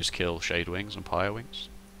sure those kill Shade Wings and Pyre Wings.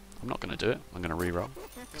 I'm not going to do it. I'm going to reroll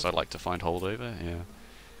because I'd like to find holdover. Yeah.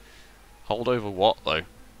 Holdover what though?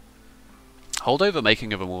 Holdover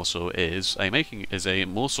making of a morsel is a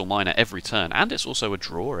morsel miner every turn, and it's also a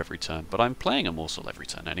draw every turn. But I'm playing a morsel every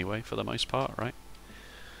turn anyway, for the most part, right?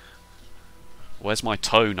 Where's my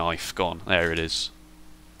toe knife gone? There it is.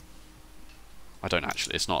 I don't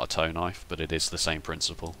actually. It's not a toe knife, but it is the same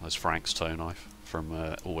principle as Frank's toe knife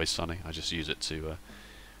from Always Sunny. I just use it to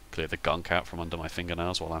clear the gunk out from under my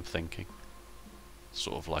fingernails while I'm thinking.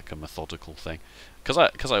 Sort of like a methodical thing.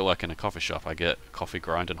 Because I work in a coffee shop, I get coffee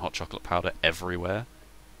grind and hot chocolate powder everywhere.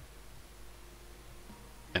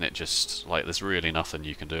 And it just, like, there's really nothing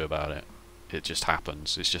you can do about it. It just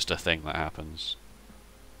happens. It's just a thing that happens.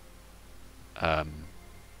 And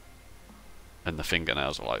the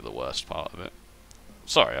fingernails are like the worst part of it.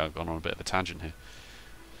 Sorry, I've gone on a bit of a tangent here.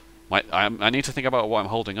 I need to think about what I'm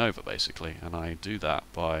holding over, basically, and I do that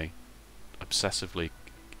by obsessively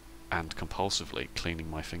and compulsively cleaning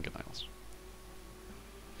my fingernails.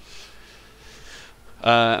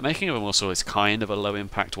 Making of a morsel is kind of a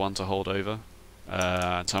low-impact one to hold over.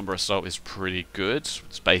 Umbra Assault is pretty good.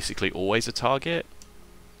 It's basically always a target,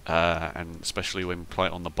 and especially when we play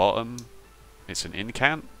it on the bottom, it's an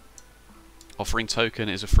incant. Offering Token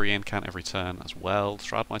is a free incant every turn as well.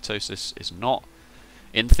 Shroud Mitosis is not.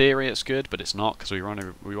 In theory it's good, but it's not, because we want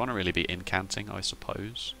to really be incanting, I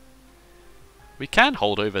suppose. We can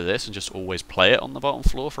hold over this and just always play it on the bottom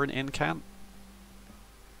floor for an incant.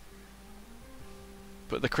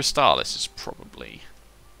 But the Crystallis is probably...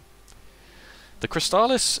 The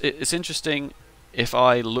Crystallis, it's interesting if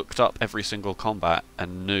I looked up every single combat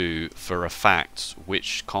and knew for a fact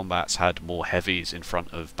which combats had more heavies in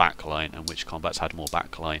front of backline and which combats had more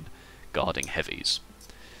backline guarding heavies.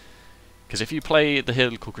 Because if you play the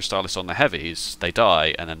Helical Crystallis on the heavies, they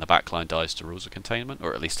die, and then the backline dies to Rules of Containment,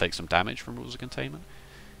 or at least takes some damage from Rules of Containment.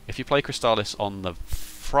 If you play Crystallis on the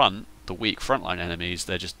front, the weak frontline enemies,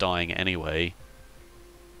 they're just dying anyway.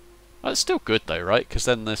 Well, it's still good though, right? Because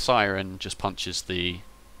then the Siren just punches the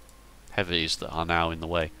heavies that are now in the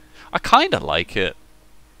way. I kind of like it.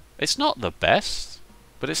 It's not the best,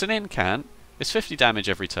 but it's an incant. It's 50 damage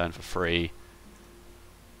every turn for free.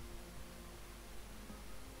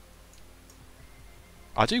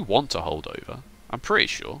 I do want to hold over. I'm pretty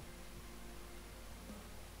sure.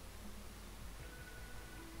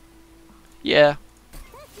 Yeah.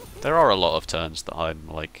 There are a lot of turns that I'm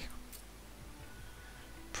like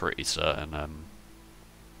pretty certain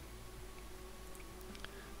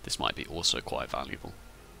this might be also quite valuable.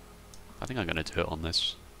 I think I'm going to do it on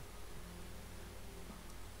this.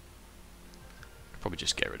 Could probably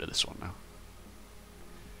just get rid of this one now.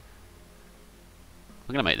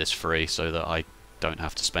 I'm going to make this free so that I don't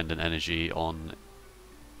have to spend an energy on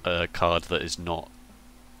a card that is not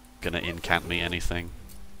going to incant me anything.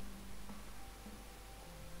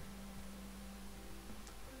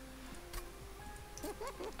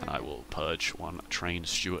 And I will purge one Train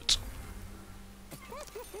Steward.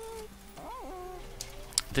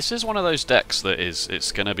 This is one of those decks that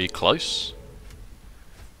it's going to be close,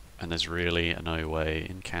 and there's really no way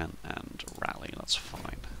incant and rally. That's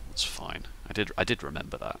fine. That's fine. I did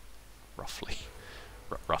remember that roughly.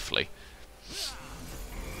 Roughly.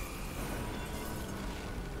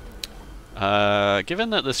 Given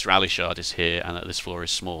that this rally shard is here and that this floor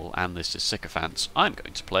is small and this is Sycophants, I'm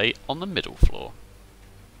going to play on the middle floor.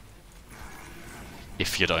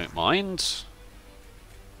 If you don't mind.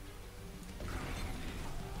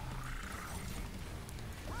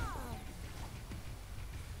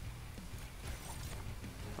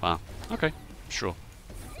 Wow. Okay. Sure.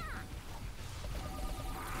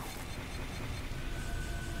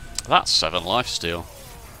 That's 7 lifesteal.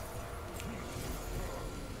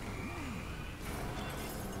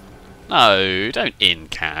 No, don't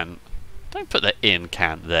incant. Don't put the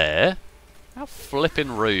incant there. How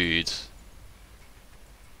flippin' rude.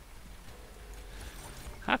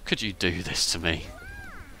 How could you do this to me?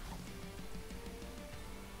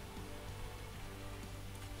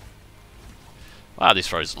 Wow, these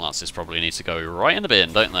Frozen Lances probably need to go right in the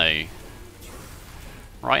bin, don't they?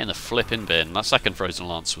 Right in the flippin' bin. That second Frozen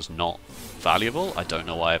Lance was not valuable. I don't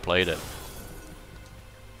know why I played it.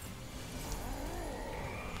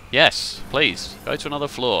 Yes, please. Go to another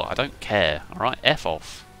floor. I don't care. Alright, F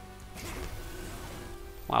off.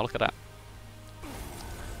 Wow, look at that.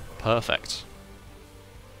 Perfect.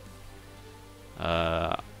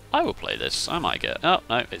 I will play this. I might get... Oh,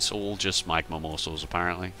 no, it's all just Magma Morsels,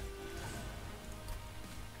 apparently.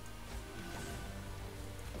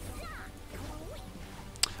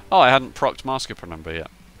 Oh, I hadn't procced Mask of Penumbra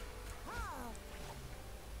yet.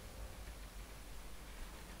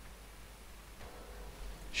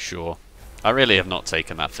 Sure. I really have not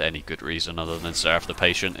taken that for any good reason other than Seraph the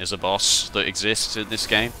Patient is a boss that exists in this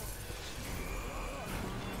game.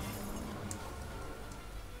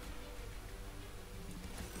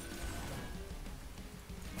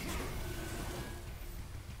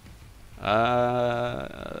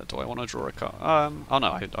 Do I want to draw a card? Oh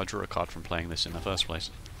no, I drew a card from playing this in the first place.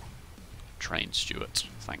 Train Steward.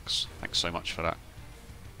 Thanks. Thanks so much for that.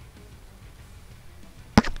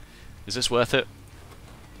 Is this worth it?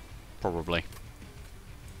 Probably.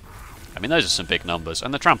 I mean, those are some big numbers.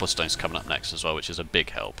 And the Trample Stone's coming up next as well, which is a big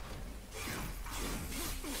help.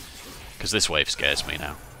 Because this wave scares me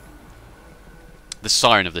now. The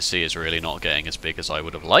Siren of the Sea is really not getting as big as I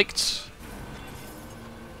would have liked.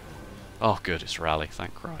 Oh good, it's Rally,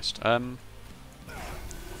 thank Christ.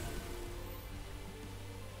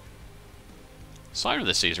 Siren of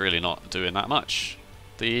the Sea is really not doing that much.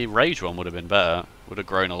 The Rage one would have been better. Would have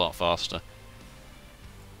grown a lot faster.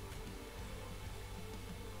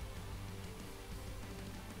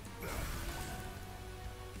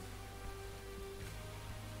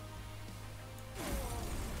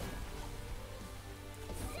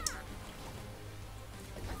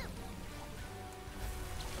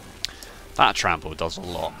 That trample does a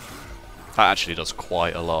lot. That actually does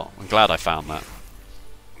quite a lot. I'm glad I found that.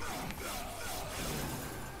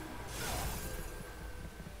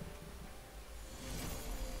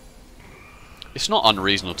 It's not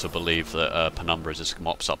unreasonable to believe that Penumbra just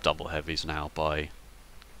mops up double heavies now by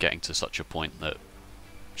getting to such a point that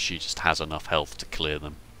she just has enough health to clear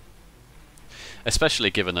them. Especially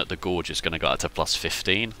given that the Gorge is going to go up to plus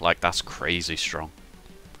 15. Like, that's crazy strong.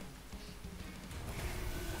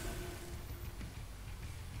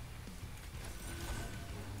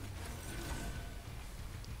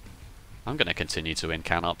 I'm going to continue to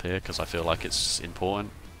incant up here because I feel like it's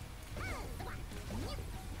important.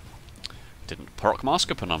 Didn't proc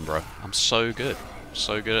Masker Penumbra. I'm so good.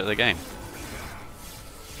 So good at the game.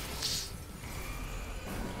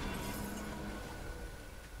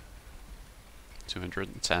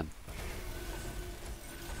 $210.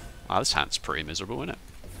 Ah, this hand's pretty miserable, isn't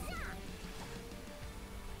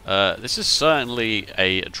it? This is certainly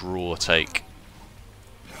a draw take.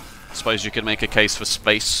 I suppose you could make a case for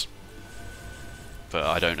space, but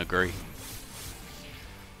I don't agree.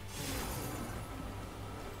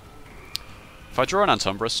 If I draw an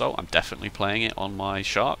Antumbra Assault, I'm definitely playing it on my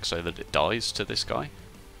Shark so that it dies to this guy.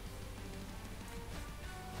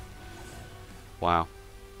 Wow.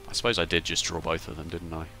 I suppose I did just draw both of them,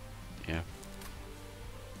 didn't I? Yeah.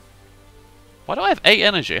 Why do I have 8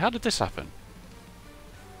 energy? How did this happen?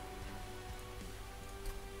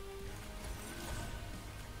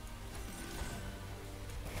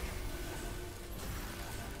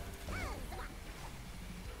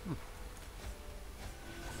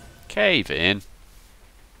 Cave in.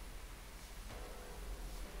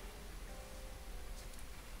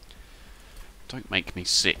 Don't make me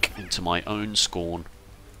sick into my own scorn.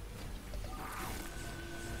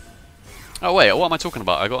 Oh wait, what am I talking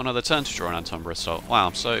about? I got another turn to draw an Antumbra Assault. Wow,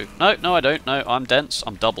 I'm so... No, I don't. No, I'm dense.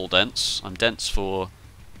 I'm double dense. I'm dense for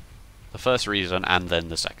the first reason and then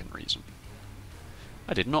the second reason.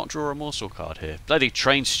 I did not draw a morsel card here. Bloody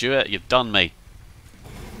Train Stewart, you've done me.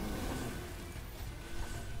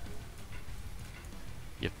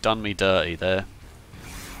 You've done me dirty there.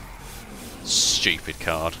 Stupid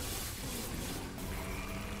card.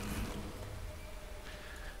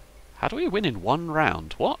 How do we win in one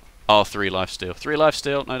round? What? Oh, 3 lifesteal. 3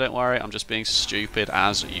 lifesteal. No, don't worry. I'm just being stupid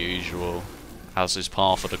as usual. As is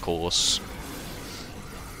par for the course.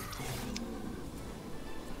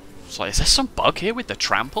 It's like, is there some bug here with the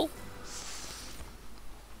trample?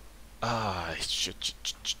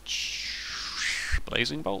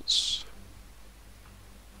 Blazing bolts.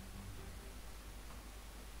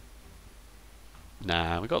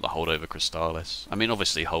 Nah, we got the holdover Crystallis. I mean,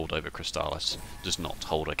 obviously holdover Crystallis does not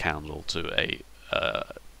hold a candle to a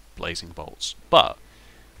blazing bolts, but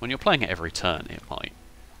when you're playing it every turn, it might.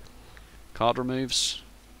 Card removes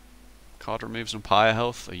and Pyre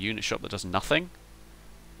health. A unit shop that does nothing.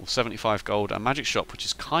 Or 75 gold. A magic shop which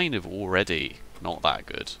is kind of already not that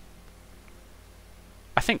good.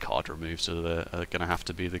 I think card removes are going to have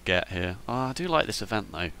to be the get here. Oh, I do like this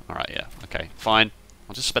event though. Alright, yeah, okay, fine.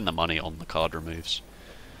 I'll just spend the money on the card removes.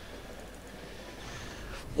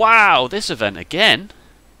 Wow, this event again?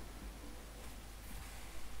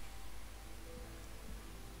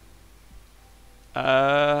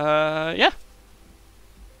 Yeah.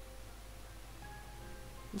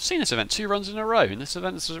 I've seen this event 2 runs in a row, and this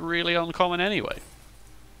event is really uncommon anyway.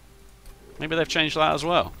 Maybe they've changed that as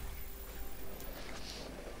well.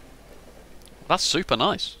 That's super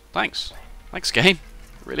nice. Thanks. Thanks, game.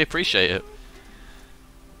 Really appreciate it.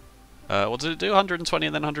 What did it do? 120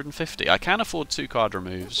 and then 150. I can afford 2 card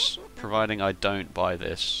removes, providing I don't buy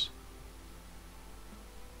this.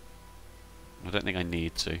 I don't think I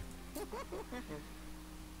need to.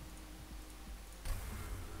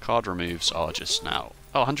 Card removes are just now.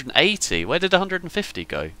 Oh, 180! Where did 150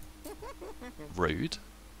 go? Rude.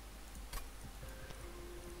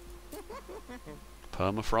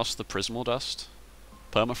 Permafrost the Prismal Dust.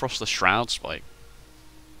 Permafrost the Shroud Spike.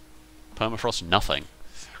 Permafrost nothing.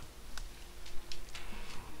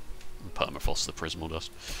 Permafrost the Prismal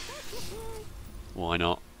Dust. Why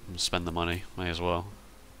not? Spend the money. May as well.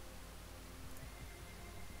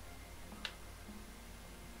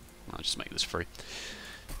 I'll just make this free.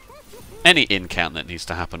 Any incant that needs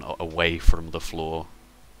to happen away from the floor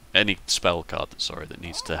any spell card, sorry, that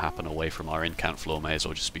needs to happen away from our incant floor may as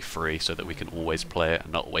well just be free, so that we can always play it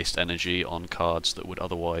and not waste energy on cards that would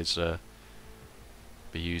otherwise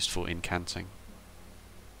be used for incanting.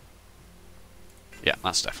 Yeah,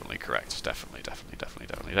 that's definitely correct.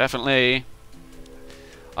 Definitely.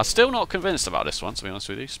 I'm still not convinced about this one, to be honest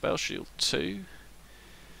with you. Spell Shield 2.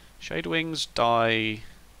 Shade Wings die,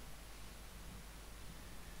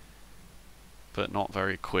 but not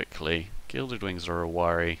very quickly. Gilded Wings are a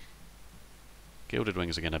worry. Gilded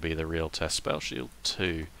Wings are going to be the real test. Spell Shield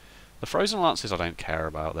 2. The Frozen Lances I don't care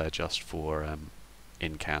about. They're just for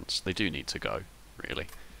incants. They do need to go, really.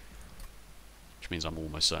 Which means I'm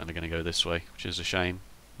almost certainly going to go this way, which is a shame.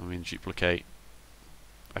 I mean, duplicate.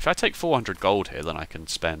 If I take 400 gold here, then I can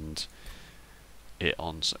spend it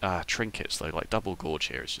on trinkets, though. Like, double gorge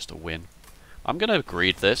here is just a win. I'm going to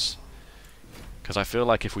greed this, because I feel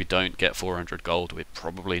like if we don't get 400 gold, we're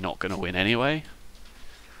probably not going to win anyway.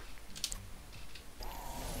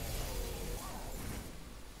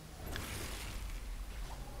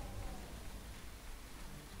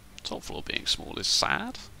 Top floor being small is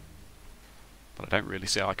sad, but I don't really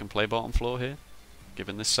see how I can play bottom floor here.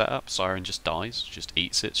 Given this setup, Siren just dies, just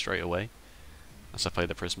eats it straight away as I play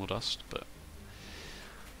the Prismal Dust, but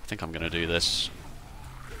I think I'm going to do this.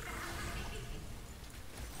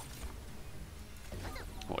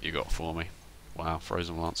 What you got for me? Wow,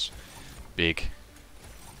 Frozen Lance. Big.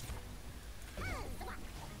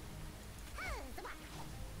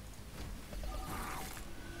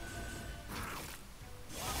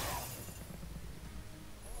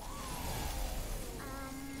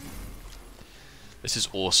 This is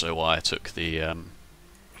also why I took the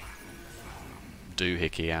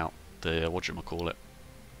doohickey out, the whatchamacallit,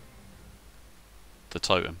 the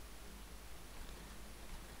totem.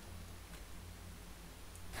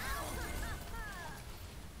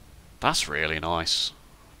 That's really nice.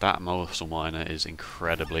 That Morsel Miner is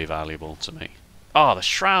incredibly valuable to me. Ah, the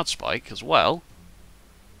Shroud Spike as well.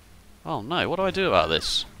 Oh no, what do I do about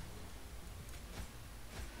this?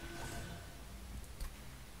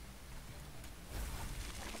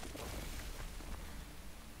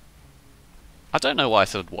 I don't know why I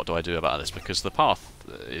said what do I do about this, because the path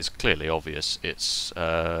is clearly obvious. It's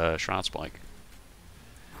Shroud Spike.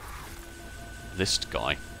 This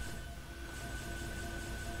guy.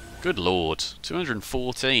 Good lord,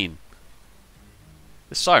 214.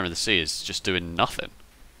 This Siren of the Sea is just doing nothing.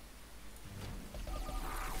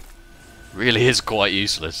 Really is quite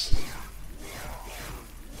useless.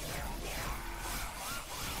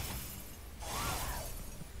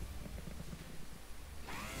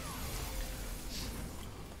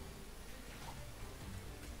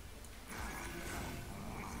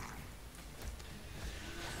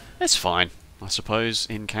 It's fine, I suppose.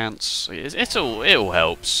 Incants, it all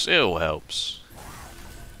helps. It all helps.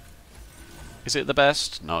 Is it the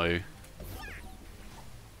best? No.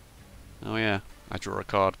 Oh yeah, I draw a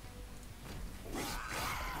card.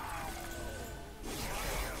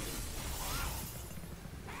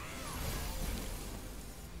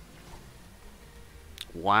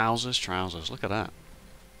 Wowzers trousers, look at that.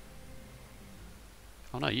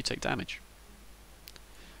 Oh no, you take damage.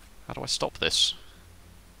 How do I stop this?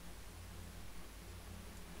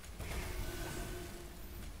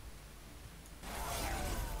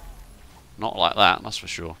 Not like that, that's for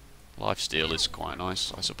sure. Lifesteal is quite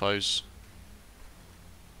nice, I suppose.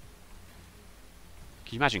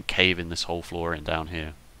 Can you imagine caving this whole floor in down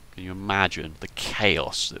here? Can you imagine the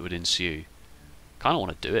chaos that would ensue? Kinda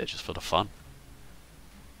want to do it just for the fun.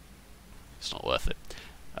 It's not worth it.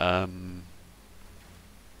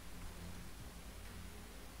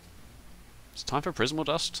 It's time for Prismal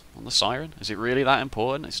Dust on the Siren. Is it really that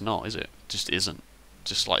important? It's not, is it? It just isn't.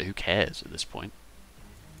 Just like, who cares at this point?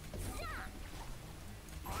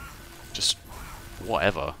 Just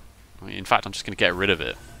whatever. I mean, in fact, I'm just going to get rid of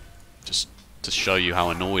it. Just to show you how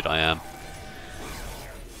annoyed I am.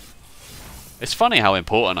 It's funny how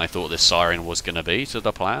important I thought this Siren was going to be to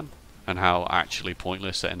the plan, and how actually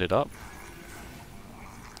pointless it ended up.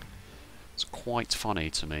 It's quite funny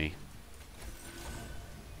to me.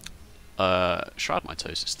 Shroud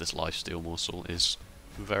Mitosis, this lifesteal morsel, is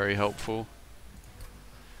very helpful.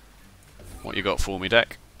 What you got for me,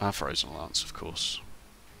 deck? Frozen Lance, of course.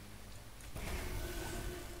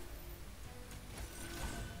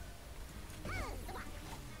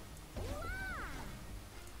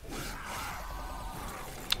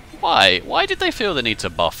 Why? Why did they feel the need to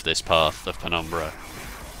buff this path of Penumbra?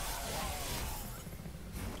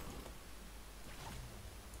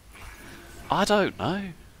 I don't know.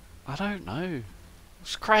 I don't know.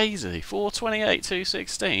 It's crazy. 428,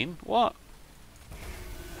 216. What?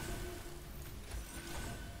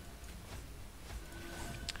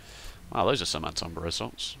 Wow, those are some Umbra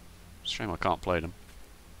assaults. Shame I can't play them.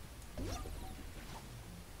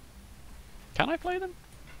 Can I play them?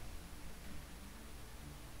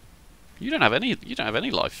 You don't have any. You don't have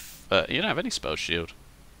any life. You don't have any spell shield.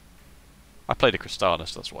 I played a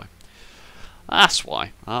Crystallis. That's why. That's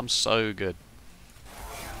why. I'm so good.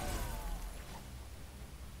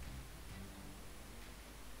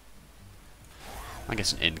 I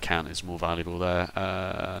guess an incant is more valuable there.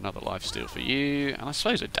 Another lifesteal for you, and I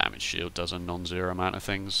suppose a damage shield does a non-zero amount of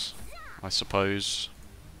things. I suppose.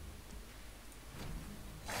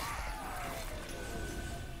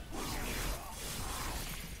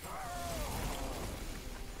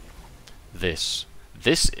 This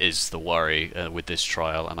is the worry with this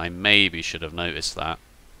trial, and I maybe should have noticed that.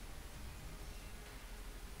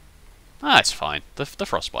 Ah, it's fine. The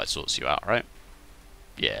frostbite sorts you out, right?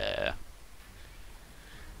 Yeah.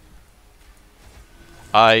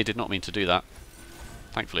 I did not mean to do that.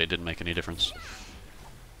 Thankfully, it didn't make any difference.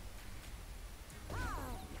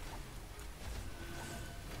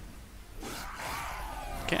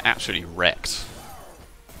 Get absolutely wrecked.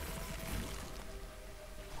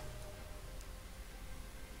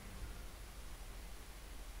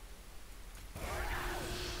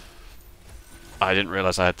 I didn't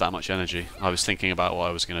realise I had that much energy. I was thinking about what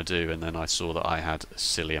I was going to do, and then I saw that I had a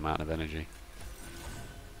silly amount of energy.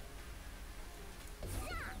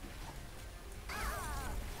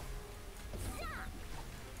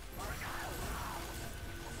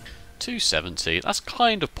 $270. That's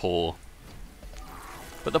kind of poor.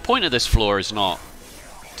 But the point of this floor is not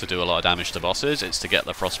to do a lot of damage to bosses. It's to get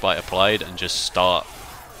the frostbite applied and just start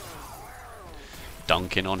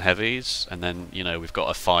dunking on heavies, and then, you know, we've got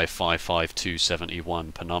a 555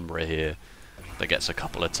 271 Penumbra here that gets a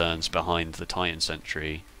couple of turns behind the Titan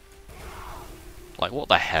Sentry. Like, what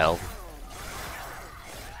the hell?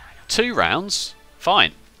 2 rounds?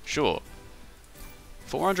 Fine, sure.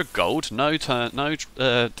 400 gold, no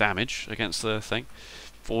damage against the thing.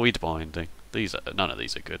 Void binding. These are, none of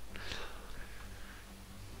these are good.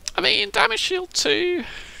 I mean, damage shield 2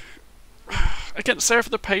 against Seraph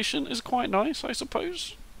the Patient is quite nice, I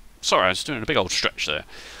suppose. Sorry, I was doing a big old stretch there.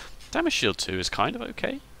 Damage shield 2 is kind of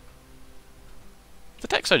okay. The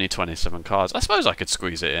deck's only 27 cards. I suppose I could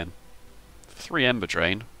squeeze it in. 3 Ember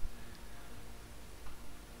Drain.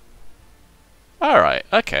 Alright,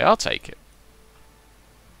 okay, I'll take it.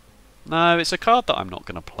 No, it's a card that I'm not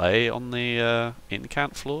going to play on the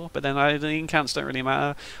incant floor, but then the incants don't really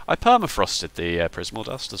matter. I permafrosted the Prismal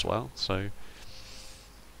Dust as well, so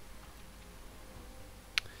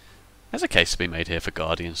there's a case to be made here for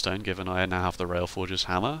Guardian Stone, given I now have the Railforger's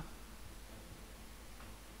Hammer.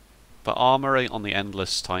 But armor on the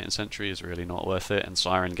Endless Titan Sentry is really not worth it, and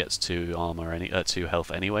Siren gets 2 armor, 2 health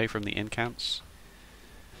anyway from the incants.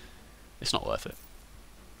 It's not worth it.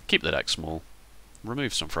 Keep the deck small.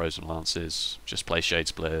 Remove some Frozen Lances, just play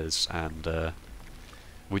Shadesplitters, and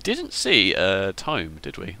we didn't see a Tome,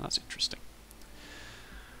 did we? That's interesting.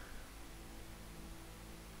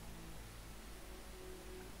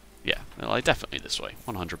 Yeah, like definitely this way,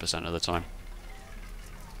 100% of the time.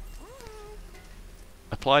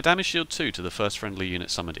 Apply damage shield 2 to the first friendly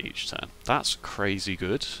unit summoned each turn. That's crazy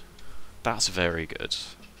good. That's very good.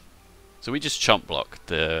 So we just chump block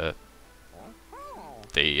the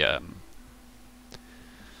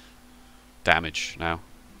damage now,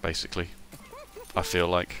 basically. I feel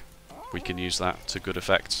like we can use that to good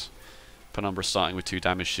effect. Penumbra starting with 2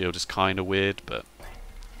 damage shield is kind of weird, but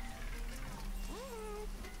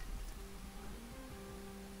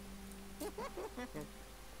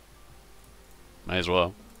may as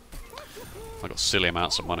well. I got silly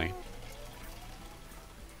amounts of money.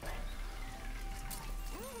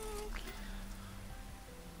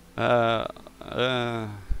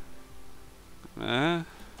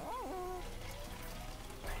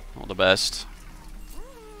 Not the best.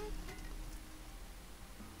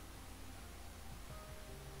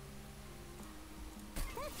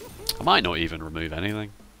 I might not even remove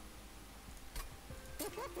anything.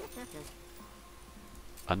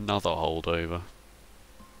 Another holdover.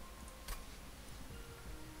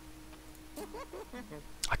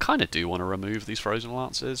 I kind of do want to remove these Frozen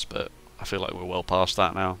Lances, but I feel like we're well past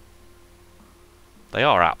that now. They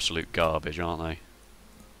are absolute garbage, aren't they?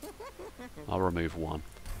 I'll remove 1.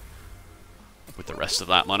 With the rest of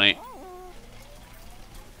that money.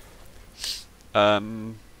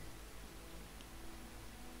 I'm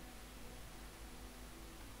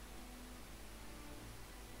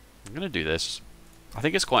going to do this. I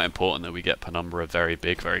think it's quite important that we get Penumbra very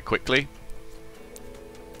big very quickly.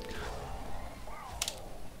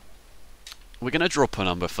 We're going to drop a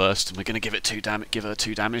number first, and we're going to give her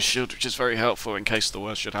 2 damage shield, which is very helpful in case the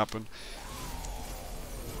worst should happen.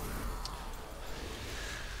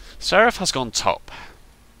 Seraph has gone top.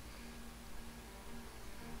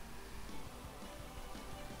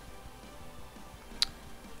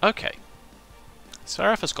 Okay.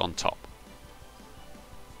 Seraph has gone top.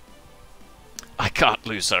 I can't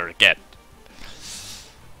lose her again.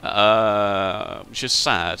 Which is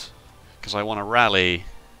sad, because I want to rally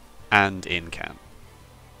and incant.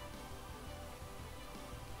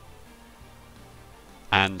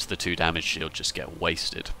 And the 2 damage shield just get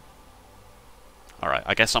wasted. Alright,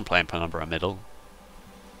 I guess I'm playing Penumbra middle.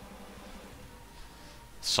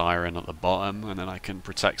 Siren at the bottom, and then I can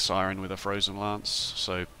protect Siren with a Frozen Lance.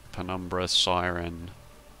 So Penumbra, Siren.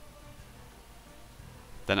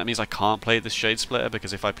 Then that means I can't play the Shade Splitter,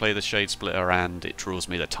 because if I play the Shade Splitter and it draws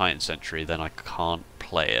me the Titan Sentry, then I can't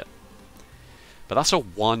play it. But that's a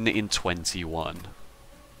 1 in 21.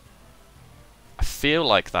 I feel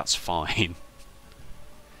like that's fine.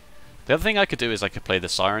 The other thing I could do is I could play the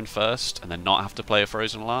Siren first, and then not have to play a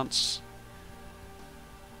Frozen Lance.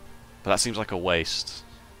 But that seems like a waste,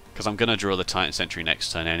 because I'm going to draw the Titan Sentry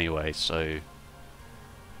next turn anyway, so...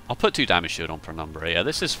 I'll put 2 damage shield on Penumbra. Yeah,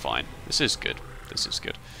 this is fine. This is good. This is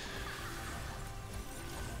good.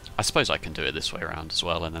 I suppose I can do it this way around as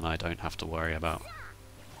well, and then I don't have to worry about...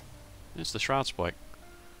 It's the Shroud Spike.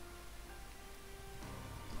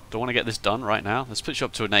 Do I want to get this done right now? Let's put you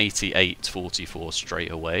up to an 88-44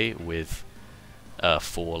 straight away with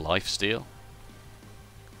 4 lifesteal.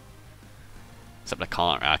 Except I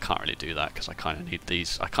can't really do that because I kind of need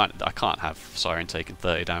these. I can't have Siren taking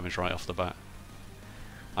 30 damage right off the bat.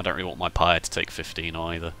 I don't really want my Pyre to take 15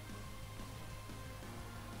 either.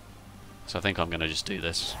 So I think I'm going to just do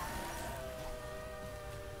this.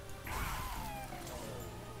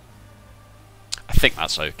 I think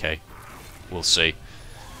that's okay. We'll see.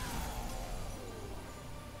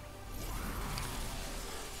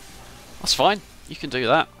 That's fine. You can do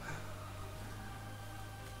that.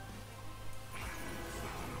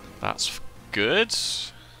 That's good.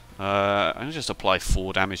 I'm going to just apply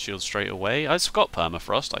 4 damage shield straight away. I've got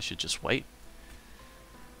Permafrost. I should just wait.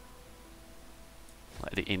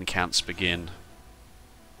 Let the incants begin.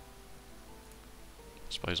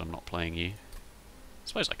 I suppose I'm not playing you. I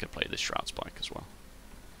suppose I could play this Shroud Spike as well.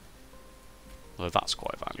 Although that's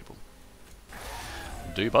quite valuable.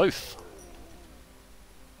 Do both.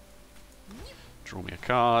 Draw me a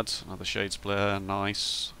card. Another Shade Splitter.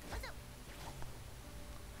 Nice.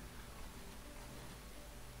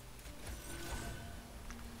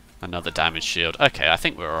 Another damage shield. Okay, I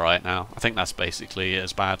think we're alright now. I think that's basically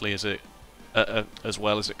as badly as it... as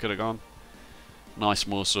well as it could have gone. Nice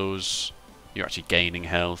morsels. You're actually gaining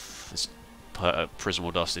health. This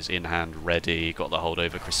Prismal Dust is in hand, ready. Got the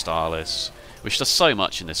holdover Crystallis, which does so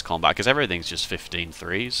much in this combat because everything's just 15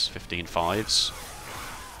 threes, 15 fives.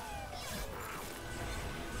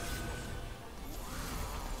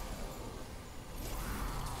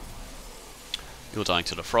 You're dying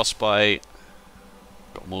to the Frostbite.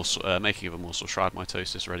 Got morsel, making of a Morsel Shroud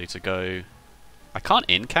Mitosis ready to go. I can't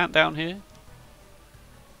incant down here.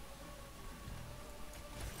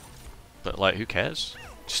 But, like, who cares?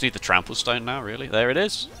 Just need the Trample Stone now, really. There it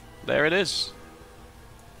is. There it is.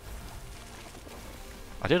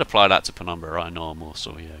 I did apply that to Penumbra, right? No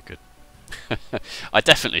Morsel, yeah, good. I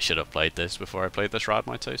definitely should have played this before I played the Shroud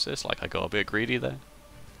Mitosis. Like, I got a bit greedy there.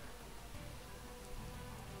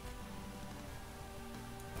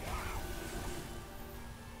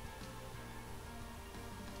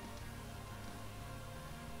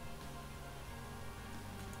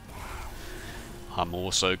 I'm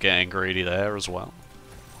also getting greedy there as well.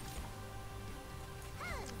 I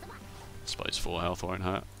suppose 4 health won't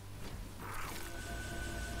hurt.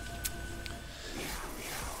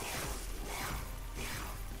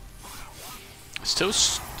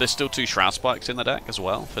 There's still 2 Shroud Spikes in the deck as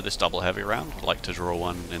well for this double heavy round. I'd like to draw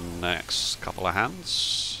one in the next couple of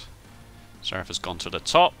hands. Seraph has gone to the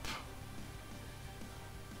top.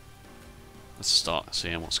 Let's start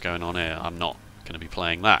seeing what's going on here. I'm not going to be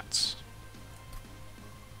playing that.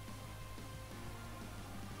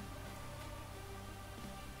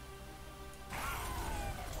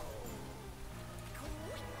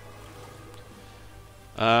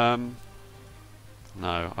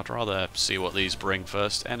 No, I'd rather see what these bring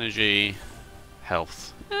first. Energy,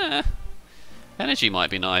 health. Energy might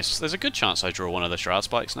be nice. There's a good chance I draw one of the Shroud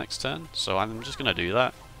Spikes next turn, so I'm just going to do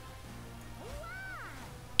that.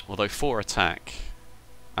 Although 4 attack...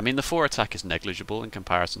 I mean, the 4 attack is negligible in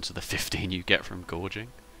comparison to the 15 you get from gorging.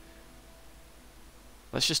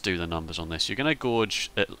 Let's just do the numbers on this. You're going to gorge...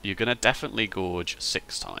 you're going to definitely gorge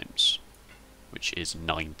 6 times. which is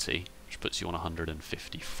 90, which puts you on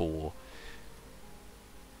 154.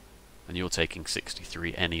 And you're taking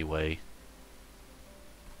 63 anyway.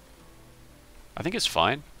 I think it's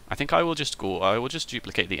fine. I think I will just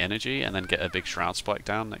duplicate the energy and then get a big shroud spike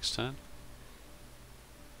down next turn.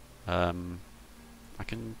 I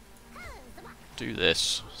can do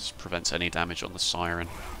this. This prevents any damage on the Siren.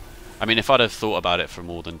 I mean, if I'd have thought about it for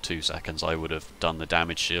more than 2 seconds, I would have done the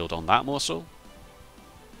damage shield on that morsel.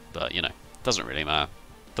 But, you know, doesn't really matter.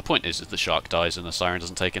 The point is the shark dies and the Siren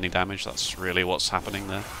doesn't take any damage. That's really what's happening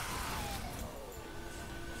there.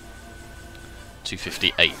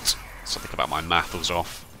 258. Something about my math was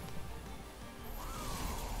off.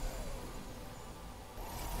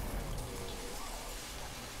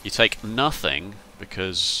 You take nothing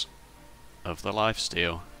because of the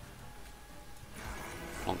lifesteal.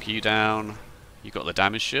 Plonk you down. You got the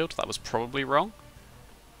damage shield. That was probably wrong.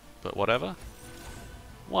 But whatever.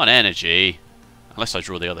 1 energy. Unless I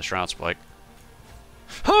draw the other shroud spike.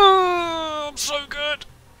 Oh, I'm so good!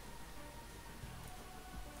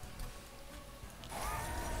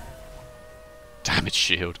 Damage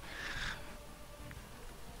shield.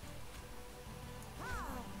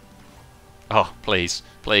 Oh, please,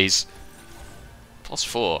 please.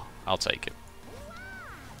 +4. I'll take it.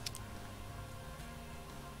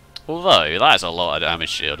 Although, that is a lot of damage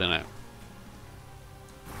shield, isn't it?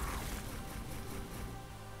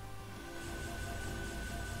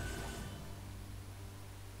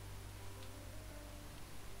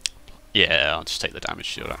 Yeah, I'll just take the damage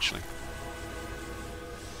shield, actually.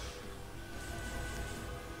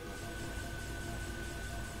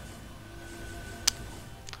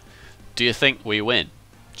 Do you think we win?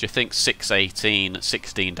 Do you think 618,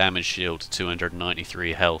 16 damage shield,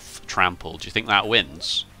 293 health, trample, do you think that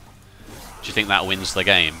wins? Do you think that wins the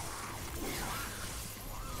game?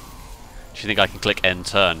 Do you think I can click end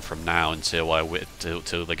turn from now until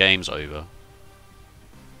till the game's over?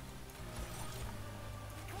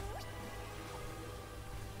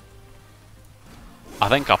 I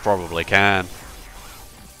think I probably can.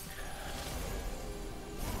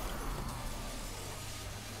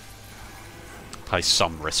 Pay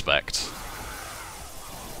some respect.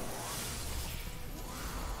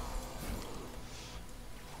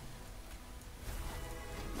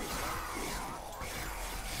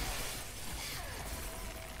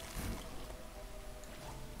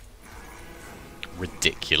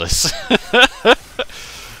 Ridiculous.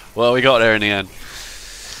 Well, we got there in the end.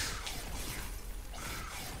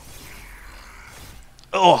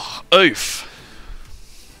 Oh, oof.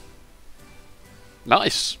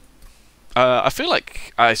 Nice. I feel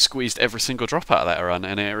like I squeezed every single drop out of that run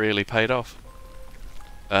and it really paid off.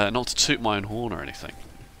 Not to toot my own horn or anything,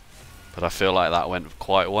 but I feel like that went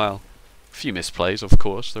quite well. A few misplays, of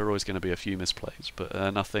course, there are always going to be a few misplays, but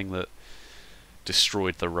nothing that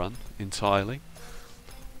destroyed the run entirely.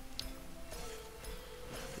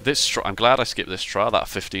 I'm glad I skipped this trial, that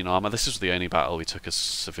 15 armor. This is the only battle we took a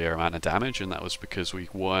severe amount of damage, and that was because we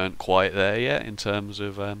weren't quite there yet in terms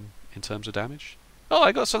of damage. Oh,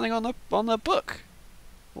 I got something on the book.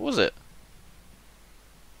 What was it?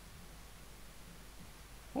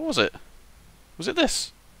 What was it? Was it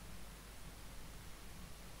this?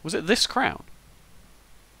 Was it this crown?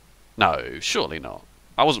 No, surely not.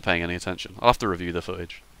 I wasn't paying any attention. I'll have to review the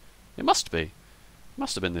footage. It must be. It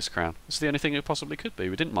must have been this crown. It's the only thing it possibly could be.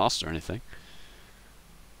 We didn't master anything.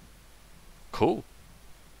 Cool.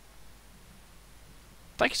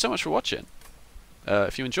 Thank you so much for watching.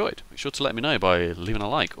 If you enjoyed, make sure to let me know by leaving a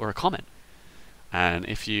like or a comment. And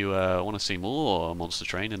if you want to see more Monster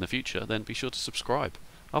Train in the future, then be sure to subscribe.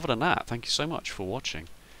 Other than that, thank you so much for watching,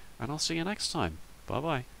 and I'll see you next time. Bye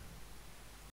bye.